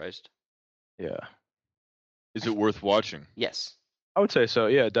be surprised. Yeah. Is it worth watching? Yes. I would say so.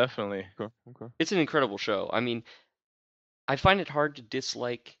 Yeah, definitely. Okay. It's an incredible show. I mean, I find it hard to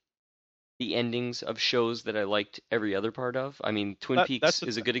dislike the endings of shows that I liked every other part of. I mean, Twin Peaks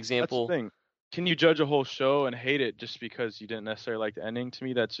is a good example. That's the thing. Can you judge a whole show and hate it just because you didn't necessarily like the ending? To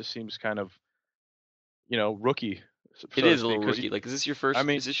me, that just seems kind of, rookie. It is a little rookie. Like, is this your first?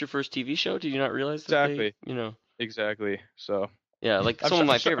 Is this your first TV show? Did you not realize that? Exactly. Exactly. So. Yeah, like some of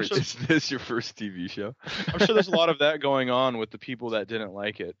my favorites. Is this your first TV show? I'm sure there's a lot of that going on with the people that didn't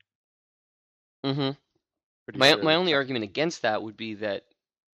like it. Mm-hmm. My only argument against that would be that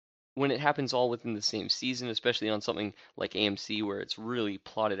when it happens all within the same season, especially on something like AMC where it's really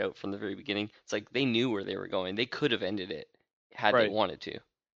plotted out from the very beginning, it's like they knew where they were going. They could have ended it had they wanted to.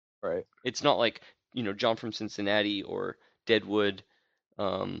 Right. It's not like, John from Cincinnati or Deadwood,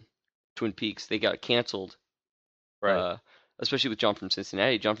 Twin Peaks, they got canceled. Right. Especially with John from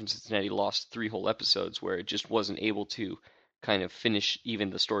Cincinnati. John from Cincinnati lost 3 whole episodes where it just wasn't able to kind of finish even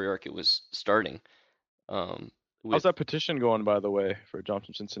the story arc it was starting. How's that petition going, by the way, for John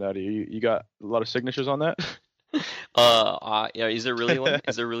from Cincinnati? You got a lot of signatures on that? Yeah. Is there really one?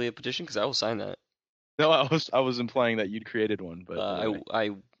 Is there really a petition? Because I will sign that. No, I was implying that you'd created one, but anyway.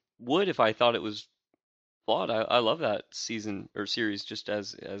 I would if I thought it was flawed. I love that season or series just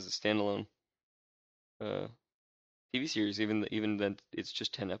as a standalone TV series, even then it's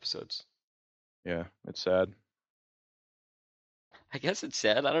just 10 episodes. Yeah, it's sad. I guess it's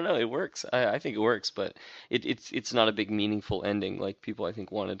sad. I don't know. It works. I think it works, but it's not a big meaningful ending like people I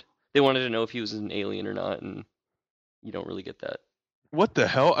think wanted. They wanted to know if he was an alien or not, and you don't really get that. What the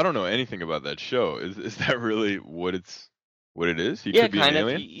hell? I don't know anything about that show. Is that really what it is? He yeah, could be kind an of.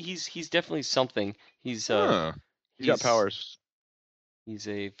 alien? He's definitely something. He's got powers. He's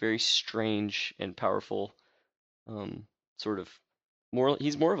a very strange and powerful sort of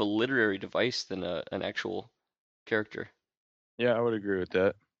he's more of a literary device than an actual character. Yeah, I would agree with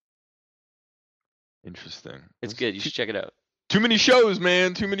that. Interesting. It's good. You should check it out. Too many shows,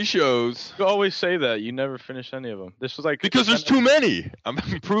 man. Too many shows. You always say that. You never finish any of them. This was like because there's too many. I'm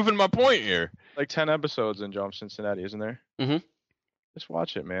proving my point here. Like 10 episodes in John Cincinnati, isn't there? Mm-hmm. Just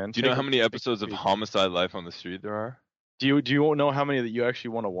watch it, man. Do you know how many episodes of Homicide: Life on the Street there are? Do you know how many that you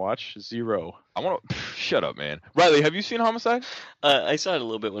actually want to watch? 0. I want to shut up, man. Ryley, have you seen Homicide? I saw it a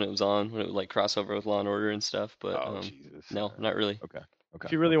little bit when it was on, when it would like cross over with Law and Order and stuff, but Jesus. No, not really. Okay.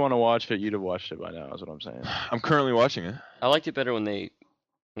 If you really want to watch it, you'd have watched it by now. Is what I'm saying. I'm currently watching it. I liked it better when it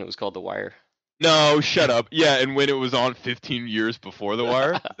was called The Wire. No, shut up. Yeah, and when it was on 15 years before The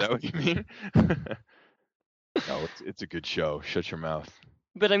Wire. Is that what you mean? No, it's a good show. Shut your mouth.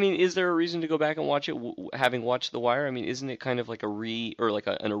 But I mean, is there a reason to go back and watch it, having watched The Wire? I mean, isn't it kind of like an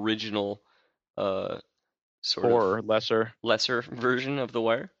original, sort of lesser version of The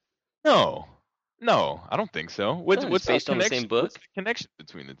Wire? No, I don't think so. What's based on the same book? What's the connection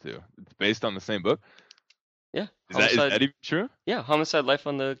between the two? It's based on the same book. Yeah. Is that even true? Yeah, Homicide: Life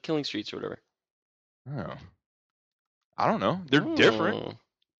on the Killing Streets or whatever. Oh, I don't know. They're different.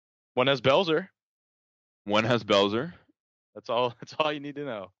 One has Belzer. That's all you need to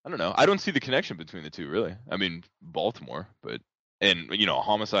know. I don't know. I don't see the connection between the two, really. I mean, Baltimore, and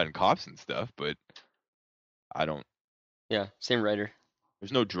homicide and cops and stuff, but I don't. Yeah, same writer.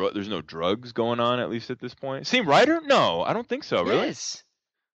 There's no drugs going on, at least at this point. Same writer? No, I don't think so. Really? Yes.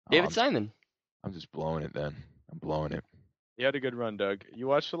 David Simon. I'm just blowing it then. I'm blowing it. You had a good run, Doug. You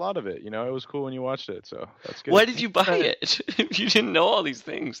watched a lot of it. It was cool when you watched it, so that's good. Why did you buy it if you didn't know all these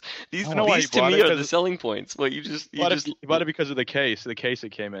things? These to me are the selling points. Well, you bought it because of the case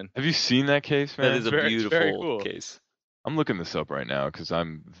it came in. Have you seen that case, man? That is a beautiful case. I'm looking this up right now because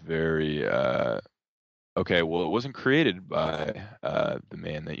I'm very okay. Well, it wasn't created by the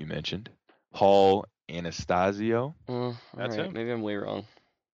man that you mentioned, Paul Anastasio. That's him. Maybe I'm way wrong,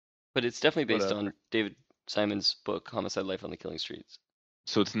 but it's definitely based on David Simon's book Homicide: Life on the Killing Streets.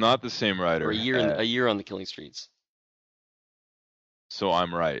 So it's not the same writer. Or a year on the Killing Streets. So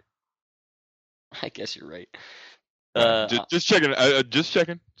I'm right. I guess you're right. Just checking. Just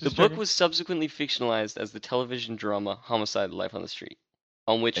checking. The book was subsequently fictionalized as the television drama Homicide: Life on the Street,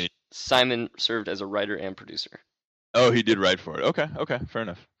 on which Simon served as a writer and producer. Oh, he did write for it. Okay. Fair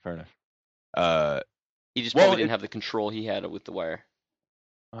enough. He just probably didn't have the control he had with The Wire.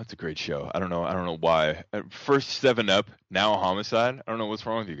 Oh, that's a great show. I don't know why. First 7-Up, now Homicide. I don't know what's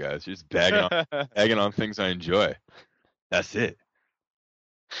wrong with you guys. You're just bagging on things I enjoy. That's it.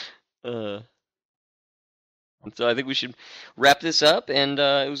 So I think we should wrap this up. And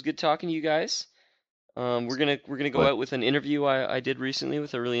it was good talking to you guys. We're gonna go out with an interview I did recently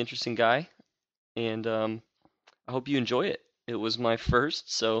with a really interesting guy. and I hope you enjoy it. It was my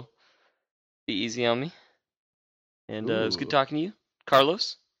first, so be easy on me. And it was good talking to you,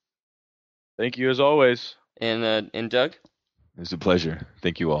 Carlos. Thank you as always. And Doug. It was a pleasure.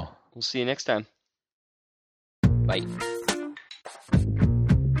 Thank you all. We'll see you next time. Bye.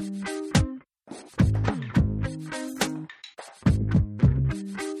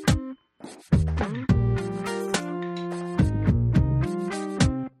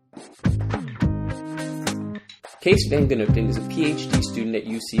 Kees van Genuchten is a PhD student at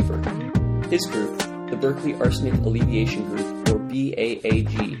UC Berkeley. His group, the Berkeley Arsenic Alleviation Group, or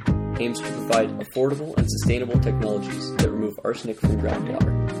BAAG, aims to provide affordable and sustainable technologies that remove arsenic from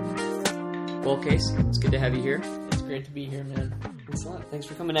groundwater. Well, Kees, it's good to have you here. It's great to be here, man. Thanks a lot. Thanks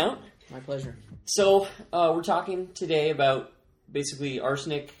for coming out. My pleasure. So, we're talking today about basically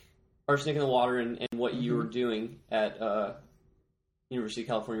arsenic in the water, and what you were doing at University of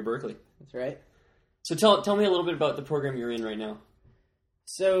California, Berkeley. That's right. So tell me a little bit about the program you're in right now.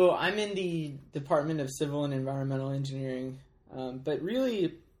 So I'm in the Department of Civil and Environmental Engineering, but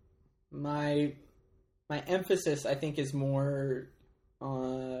really my emphasis, I think, is more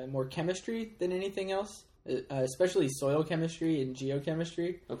chemistry than anything else, especially soil chemistry and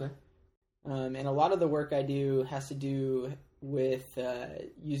geochemistry. Okay. And a lot of the work I do has to do with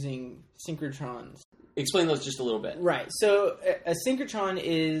using synchrotrons. Explain those just a little bit. Right. So a synchrotron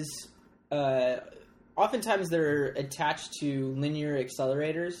is... oftentimes they're attached to linear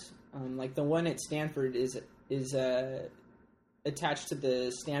accelerators. Like the one at Stanford is attached to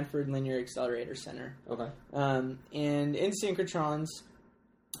the Stanford Linear Accelerator Center. Okay. And in synchrotrons,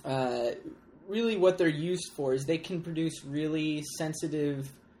 really what they're used for is they can produce really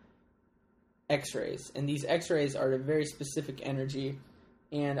sensitive X-rays. And these X-rays are a very specific energy.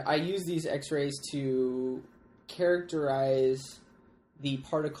 And I use these X-rays to characterize the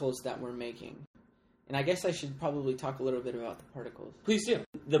particles that we're making. And I guess I should probably talk a little bit about the particles. Please do.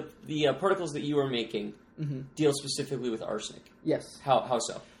 The particles that you are making deal specifically with arsenic. Yes. How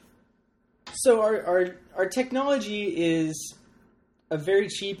so? So our technology is a very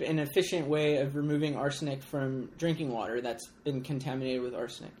cheap and efficient way of removing arsenic from drinking water that's been contaminated with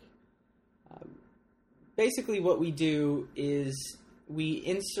arsenic. Basically what we do is we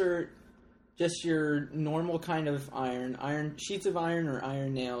insert just your normal kind of iron sheets of iron or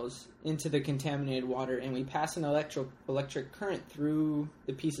iron nails into the contaminated water, and we pass an electric current through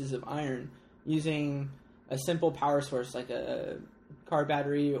the pieces of iron using a simple power source like a car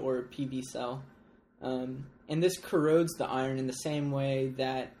battery or a PV cell. And this corrodes the iron in the same way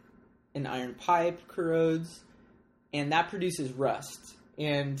that an iron pipe corrodes, and that produces rust.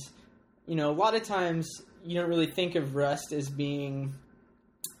 And, a lot of times you don't really think of rust as being...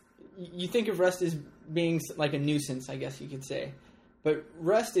 You think of rust as being like a nuisance, I guess you could say. But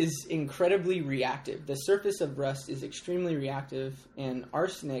rust is incredibly reactive. The surface of rust is extremely reactive, and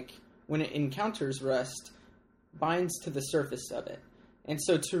arsenic, when it encounters rust, binds to the surface of it. And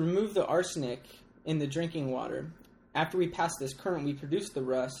so to remove the arsenic in the drinking water, after we pass this current, we produce the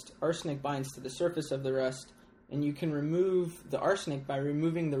rust. Arsenic binds to the surface of the rust, and you can remove the arsenic by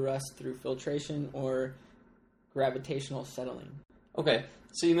removing the rust through filtration or gravitational settling. Okay,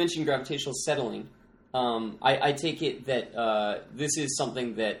 so you mentioned gravitational settling. I take it that this is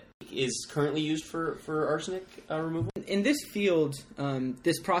something that is currently used for arsenic removal? In this field,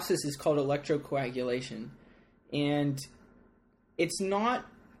 this process is called electrocoagulation. And it's not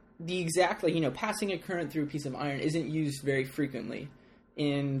the exact, passing a current through a piece of iron isn't used very frequently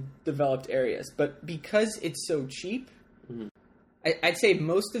in developed areas. But because it's so cheap, I'd say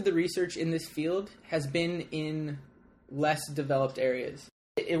most of the research in this field has been in less developed areas.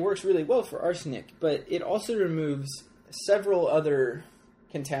 It works really well for arsenic, but it also removes several other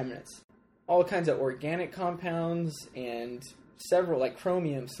contaminants. All kinds of organic compounds and several, like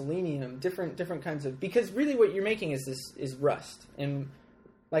chromium, selenium, different kinds of... Because really what you're making is rust. And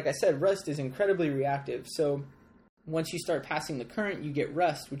like I said, rust is incredibly reactive. So once you start passing the current, you get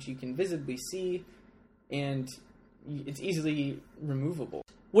rust, which you can visibly see, and it's easily removable.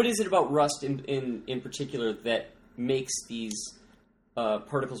 What is it about rust in particular that makes these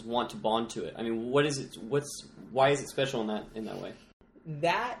particles want to bond to it? I mean, what is it? Why is it special in that way?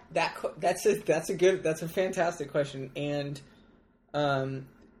 That's a fantastic question, and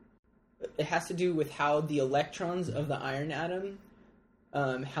it has to do with how the electrons of the iron atom,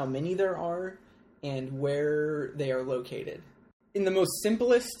 how many there are, and where they are located. In the most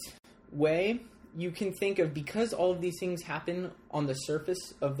simplest way, you can think of, because all of these things happen on the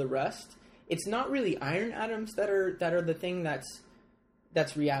surface of the rust, it's not really iron atoms that are the thing that's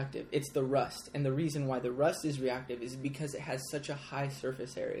that's reactive. It's the rust. And the reason why the rust is reactive is because it has such a high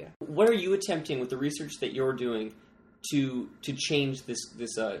surface area. What are you attempting with the research that you're doing to change this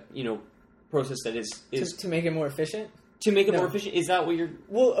process that is to make it more efficient? To make it more efficient? Is that what you're...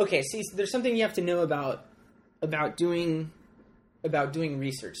 Well, okay, see, so there's something you have to know about doing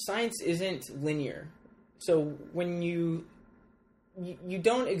research. Science isn't linear. So when you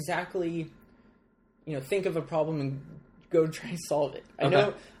don't exactly, think of a problem and go try and solve it.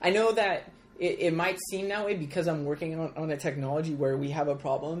 I know that it might seem that way because I'm working on a technology where we have a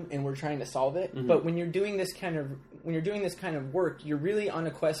problem and we're trying to solve it. Mm-hmm. But when you're doing this kind of work, you're really on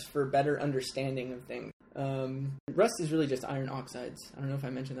a quest for better understanding of things. Rust is really just iron oxides. I don't know if I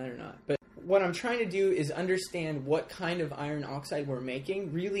mentioned that or not. But what I'm trying to do is understand what kind of iron oxide we're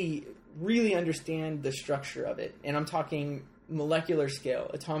making, really, really understand the structure of it. And I'm talking molecular scale,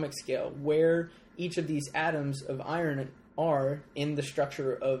 atomic scale, where each of these atoms of iron are in the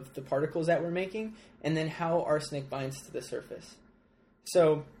structure of the particles that we're making, and then how arsenic binds to the surface.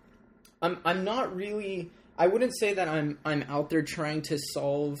 So I'm not really... I wouldn't say that I'm out there trying to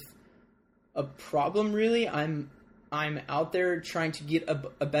solve a problem, really. I'm out there trying to get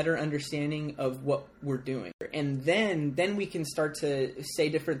a better understanding of what we're doing. And then we can start to say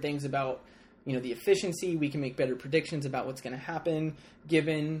different things about, the efficiency. We can make better predictions about what's going to happen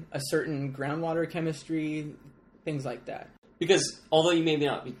given a certain groundwater chemistry, things like that. Because although you may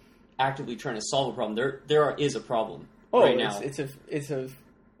not be actively trying to solve a problem, there is a problem right now. It's a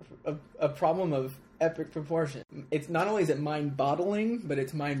problem of epic proportion. It's not only is it mind-boggling, but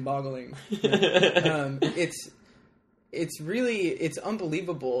it's mind-boggling. It's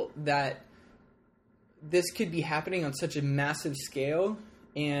unbelievable that this could be happening on such a massive scale,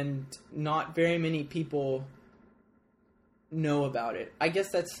 and not very many people know about it. I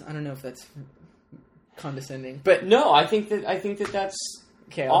guess I don't know if that's condescending, but no, I think that that's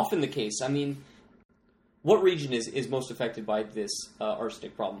often the case. I mean, what region is most affected by this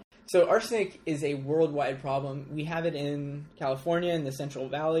arsenic problem? So arsenic is a worldwide problem. We have it in California, in the Central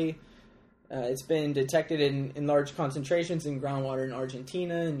Valley. It's been detected in large concentrations in groundwater in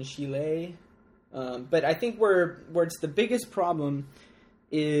Argentina and Chile. But I think where it's the biggest problem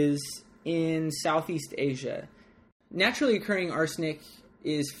is in Southeast Asia. Naturally occurring arsenic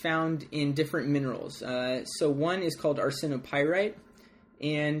is found in different minerals. So one is called arsenopyrite,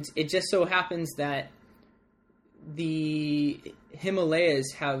 and it just so happens that the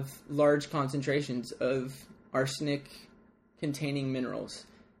Himalayas have large concentrations of arsenic-containing minerals.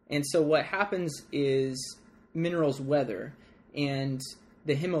 And so what happens is minerals weather, and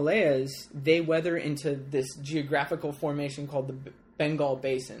the Himalayas, they weather into this geographical formation called the Bengal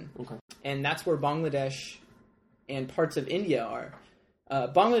Basin. Okay. And that's where Bangladesh and parts of India are.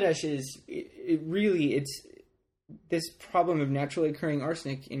 Bangladesh it's this problem of naturally occurring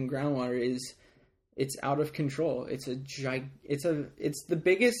arsenic in groundwater it's out of control. It's the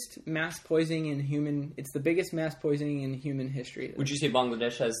biggest mass poisoning in human history. Would you say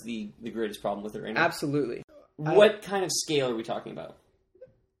Bangladesh has the greatest problem with it right now? Absolutely. What kind of scale are we talking about?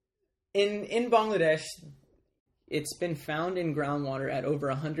 In Bangladesh, it's been found in groundwater at over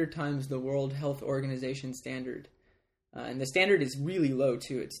 100 times the World Health Organization standard. And the standard is really low,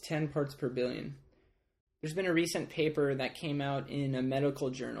 too. It's 10 parts per billion. There's been a recent paper that came out in a medical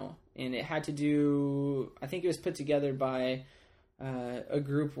journal, and it had to do... I think it was put together by a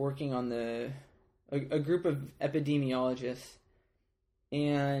group working on a group of epidemiologists.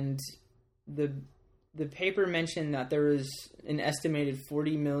 And the paper mentioned that there was an estimated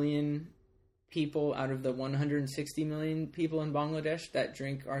 40 million people out of the 160 million people in Bangladesh that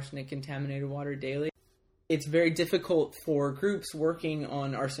drink arsenic-contaminated water daily. It's very difficult for groups working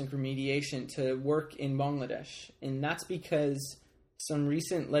on arsenic remediation to work in Bangladesh. And that's because some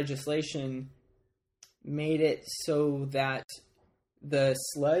recent legislation made it so that the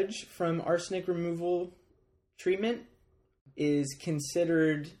sludge from arsenic removal treatment is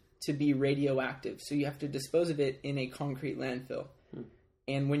considered to be radioactive. So you have to dispose of it in a concrete landfill.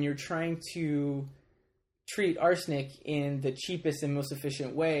 And when you're trying to treat arsenic in the cheapest and most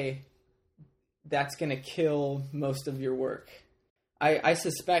efficient way, that's going to kill most of your work. I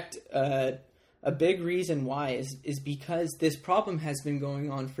suspect a big reason why is because this problem has been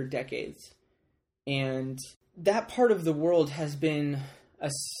going on for decades. And that part of the world has been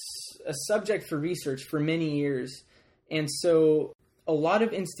a subject for research for many years. And so a lot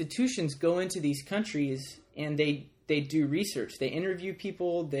of institutions go into these countries and they do research. They interview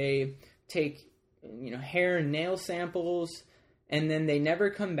people, they take hair and nail samples, and then they never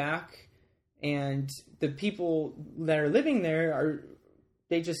come back. And the people that are living there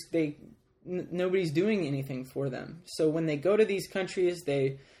they nobody's doing anything for them. So when they go to these countries,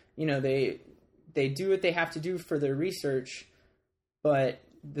 they do what they have to do for their research, but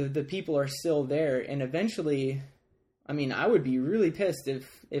the people are still there. And eventually, I mean, I would be really pissed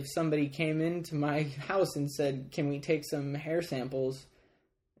if somebody came into my house and said, "Can we take some hair samples?"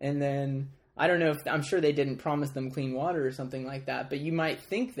 And then, I don't know, I'm sure they didn't promise them clean water or something like that, but you might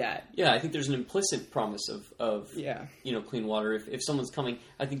think that. Yeah, I think there's an implicit promise of clean water. If someone's coming,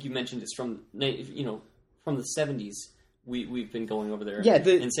 I think you mentioned it's from the 70s. We've been going over there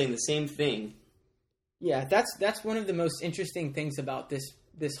and saying the same thing. Yeah, that's one of the most interesting things about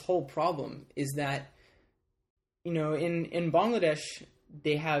this whole problem is that, in Bangladesh,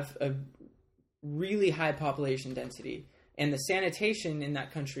 they have a really high population density, and the sanitation in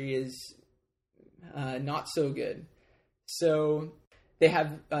that country is not so good. So they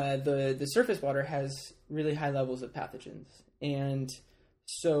have the surface water has really high levels of pathogens, and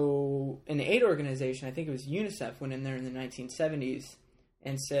so an aid organization, I think it was UNICEF, went in there in the 1970s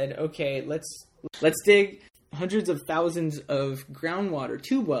and said, "Okay, let's dig hundreds of thousands of groundwater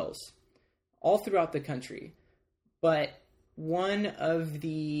tube wells all throughout the country." But one of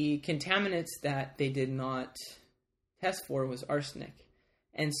the contaminants that they did not test for was arsenic.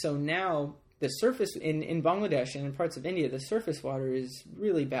 And so now the surface in Bangladesh and in parts of India, the surface water is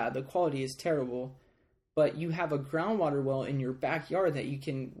really bad. The quality is terrible. But you have a groundwater well in your backyard that you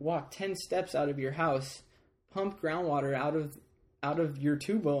can walk 10 steps out of your house, pump groundwater out of your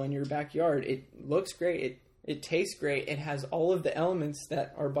tube well in your backyard. It looks great. It tastes great. It has all of the elements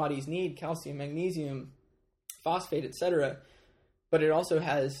that our bodies need: calcium, magnesium, phosphate, etc. But it also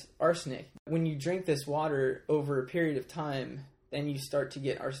has arsenic. When you drink this water over a period of time, then you start to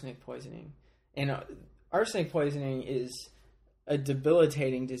get arsenic poisoning. And arsenic poisoning is a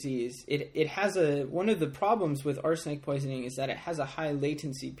debilitating disease. It has one of the problems with arsenic poisoning is that it has a high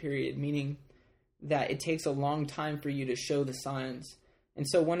latency period, meaning that it takes a long time for you to show the signs. And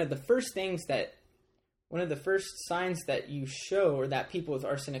so one of the first signs that you show, or that people with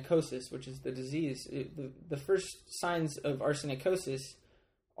arsenicosis, which is the disease, the first signs of arsenicosis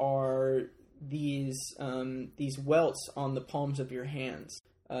are these welts on the palms of your hands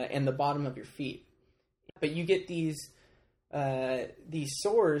and the bottom of your feet. But you get these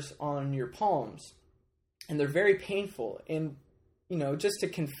sores on your palms, and they're very painful. And just to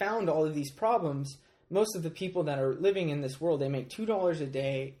confound all of these problems, most of the people that are living in this world, they make $2 a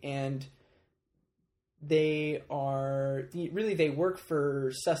day, and they work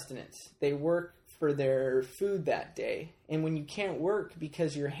for sustenance. They work for their food that day. And when you can't work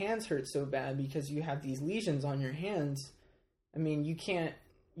because your hands hurt so bad because you have these lesions on your hands, I mean, you can't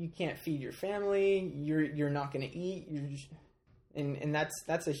feed your family. You're not going to eat. And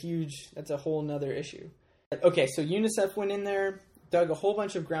that's a whole nother issue. Okay, so UNICEF went in there, dug a whole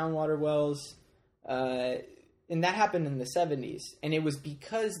bunch of groundwater wells, and that happened in the 70s. And it was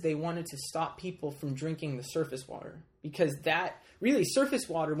because they wanted to stop people from drinking the surface water. Because surface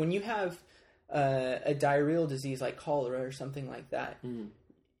water, when you have a diarrheal disease like cholera or something like that,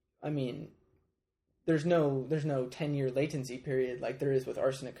 I mean, there's no 10-year latency period like there is with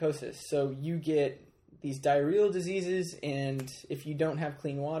arsenicosis. So you get these diarrheal diseases, and if you don't have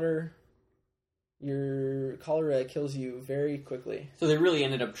clean water, your cholera kills you very quickly. So they really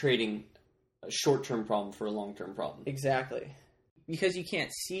ended up trading a short-term problem for a long-term problem. Exactly. Because you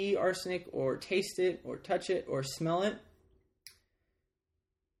can't see arsenic or taste it or touch it or smell it,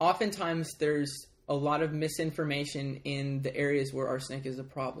 oftentimes there's a lot of misinformation in the areas where arsenic is a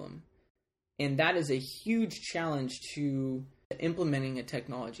problem. And that is a huge challenge to implementing a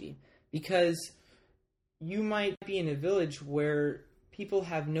technology, because you might be in a village where people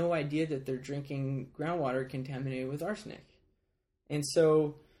have no idea that they're drinking groundwater contaminated with arsenic. And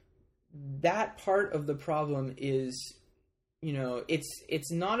so that part of the problem is,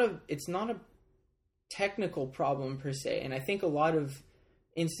 it's not a technical problem per se. And I think a lot of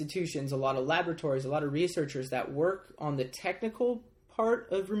institutions, a lot of laboratories, a lot of researchers that work on the technical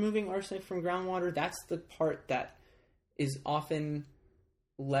part of removing arsenic from groundwater, that's the part that is often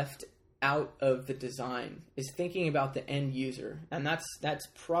left out of the design, is thinking about the end user. And that's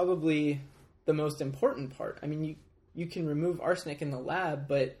probably the most important part. I mean, you can remove arsenic in the lab,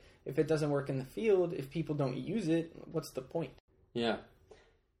 but if it doesn't work in the field, if people don't use it, what's the point? Yeah.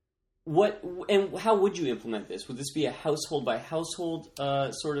 How would you implement this? Would this be a household by household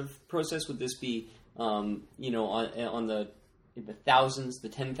sort of process? Would this be, on the thousands, the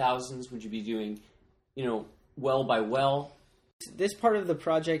 10,000s? Would you be doing, well by well? This part of the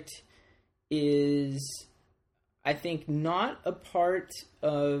project is, I think, not a part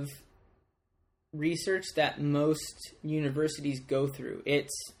of research that most universities go through.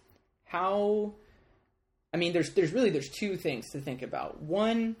 It's there's two things to think about.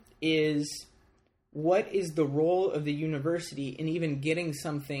 One is, what is the role of the university in even getting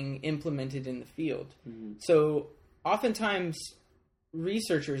something implemented in the field? Mm-hmm. So oftentimes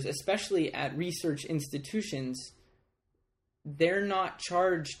researchers, especially at research institutions, they're not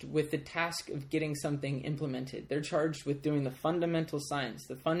charged with the task of getting something implemented. They're charged with doing the fundamental science,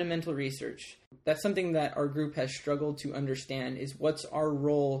 the fundamental research. That's something that our group has struggled to understand, is what's our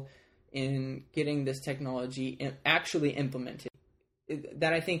role in getting this technology actually implemented.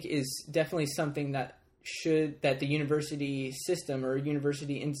 That, I think, is definitely something that the university system or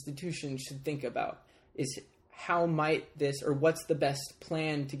university institution should think about, is how might this, or what's the best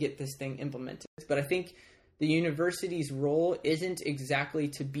plan to get this thing implemented. But I think the university's role isn't exactly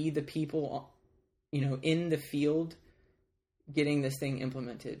to be the people, in the field getting this thing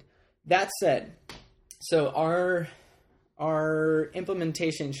implemented. That said, so our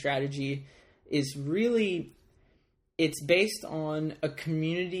implementation strategy is really, it's based on a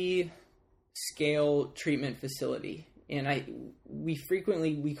community scale treatment facility. And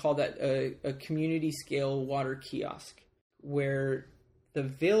we call that a community scale water kiosk, where the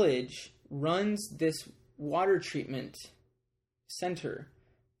village runs this water treatment center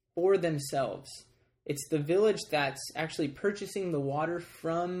for themselves. It's the village that's actually purchasing the water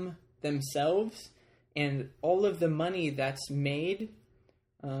from themselves, and all of the money that's made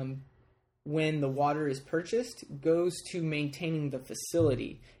when the water is purchased goes to maintaining the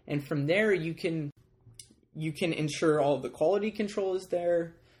facility. And from there, you can ensure all of the quality control is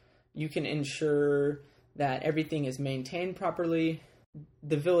there. You can ensure that everything is maintained properly.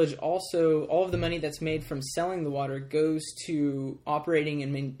 The village also, all of the money that's made from selling the water goes to operating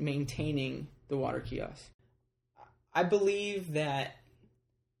and maintaining the water kiosk. I believe that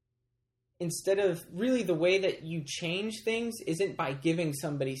instead of, really, the way that you change things isn't by giving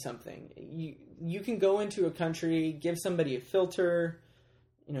somebody something. You can go into a country, give somebody a filter,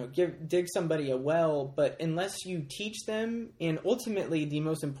 dig somebody a well, but unless you teach them, and ultimately the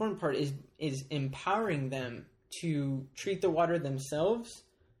most important part is empowering them to treat the water themselves,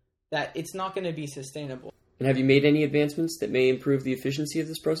 that it's not going to be sustainable. And have you made any advancements that may improve the efficiency of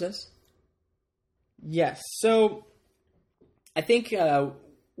this process? Yes. So I think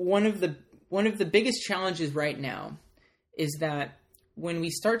one of the biggest challenges right now is that when we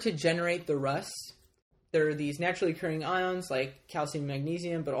start to generate the rust, there are these naturally occurring ions like calcium,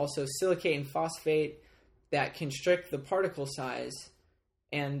 magnesium, but also silicate and phosphate that constrict the particle size.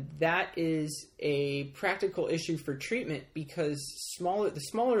 And that is a practical issue for treatment, because the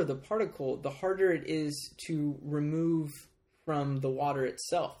smaller the particle, the harder it is to remove from the water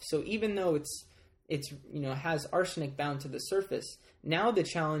itself. So even though it's has arsenic bound to the surface, now the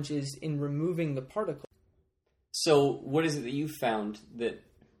challenge is in removing the particle. So what is it that you found that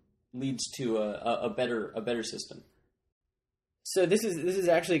leads to a better system? So this is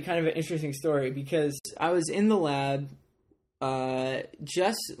actually kind of an interesting story, because I was in the lab my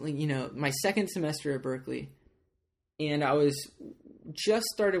second semester at Berkeley, and I was just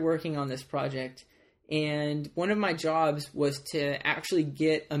started working on this project, and one of my jobs was to actually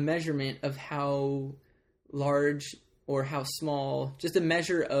get a measurement of how large or how small, just a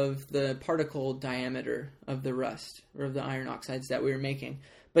measure of the particle diameter of the rust or of the iron oxides that we were making.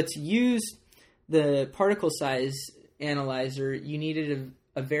 But to use the particle size analyzer, you needed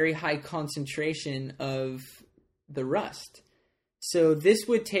a very high concentration of the rust. So this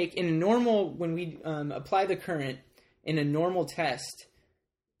would take, when we apply the current in a normal test,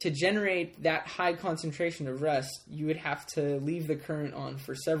 to generate that high concentration of rust, you would have to leave the current on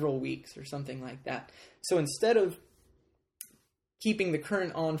for several weeks or something like that. So instead of keeping the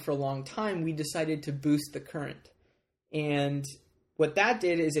current on for a long time, we decided to boost the current. And what that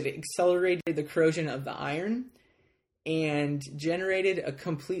did is it accelerated the corrosion of the iron and generated a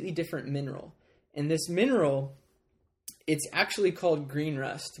completely different mineral. And this mineral, it's actually called green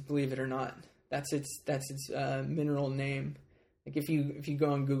rust, believe it or not. That's its mineral name. Like if you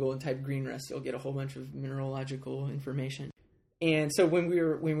go on Google and type green rust, you'll get a whole bunch of mineralogical information. And so when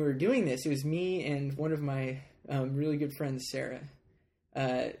we were doing this, it was me and one of my really good friends, Sarah.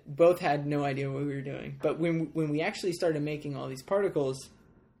 Both had no idea what we were doing. But when we actually started making all these particles,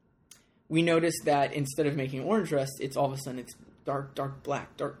 we noticed that instead of making orange rust, it's all of a sudden it's dark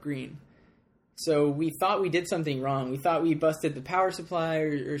black, dark green. So we thought we did something wrong. We thought we busted the power supply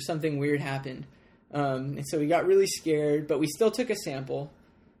or something weird happened. And so we got really scared, but we still took a sample,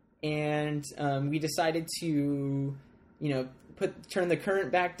 and we decided to, turn the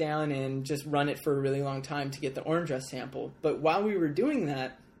current back down and just run it for a really long time to get the orange rust sample. But while we were doing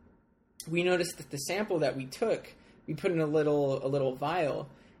that, we noticed that the sample that we took, we put in a little vial,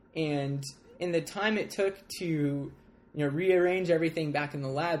 And in the time it took to rearrange everything back in the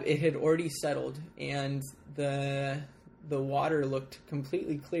lab, it had already settled, and the water looked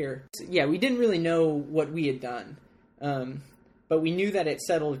completely clear. So, yeah, we didn't really know what we had done, but we knew that it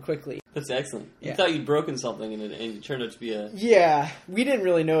settled quickly. That's excellent. You thought you'd broken something, and it turned out to be a... Yeah, we didn't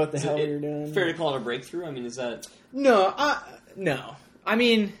really know what the hell we were doing. Fair to call it a breakthrough? I mean, is that... No. I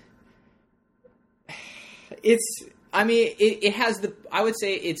mean, it has the... I would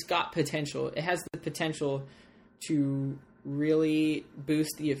say it's got potential. It has the potential to really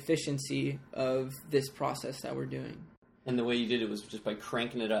boost the efficiency of this process that we're doing. And the way you did it was just by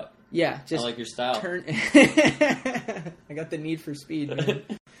cranking it up. Yeah, just I like your style. I got the need for speed, man.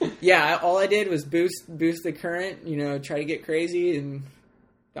 Yeah, all I did was boost the current, try to get crazy, and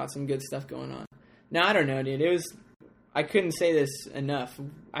got some good stuff going on. Now, I don't know, dude. I couldn't say this enough.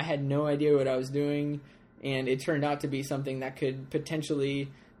 I had no idea what I was doing, and it turned out to be something that could potentially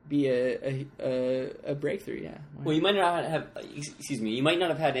be a breakthrough. Yeah. Well, you might not have. You might not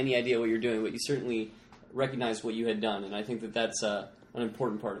have had any idea what you're doing, but you certainly recognized what you had done, and I think that's an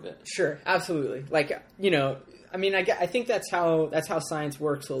important part of it. Sure, absolutely. Like, I think that's how science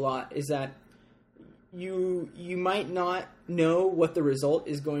works a lot. Is that you might not know what the result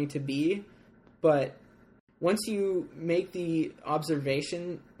is going to be, but once you make the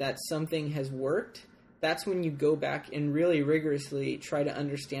observation that something has worked, that's when you go back and really rigorously try to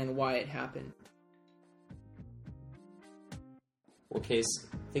understand why it happened. Well, Case,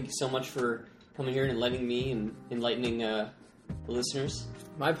 thank you so much for coming here and enlightening me and enlightening the listeners.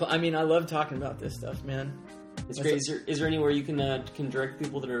 I love talking about this stuff, man. It's great. Is there anywhere you can direct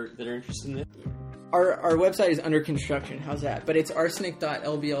people that are interested in it? Our website is under construction. How's that? But it's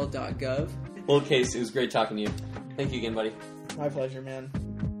arsenic.lbl.gov. Well, Case, it was great talking to you. Thank you again, buddy. My pleasure, man.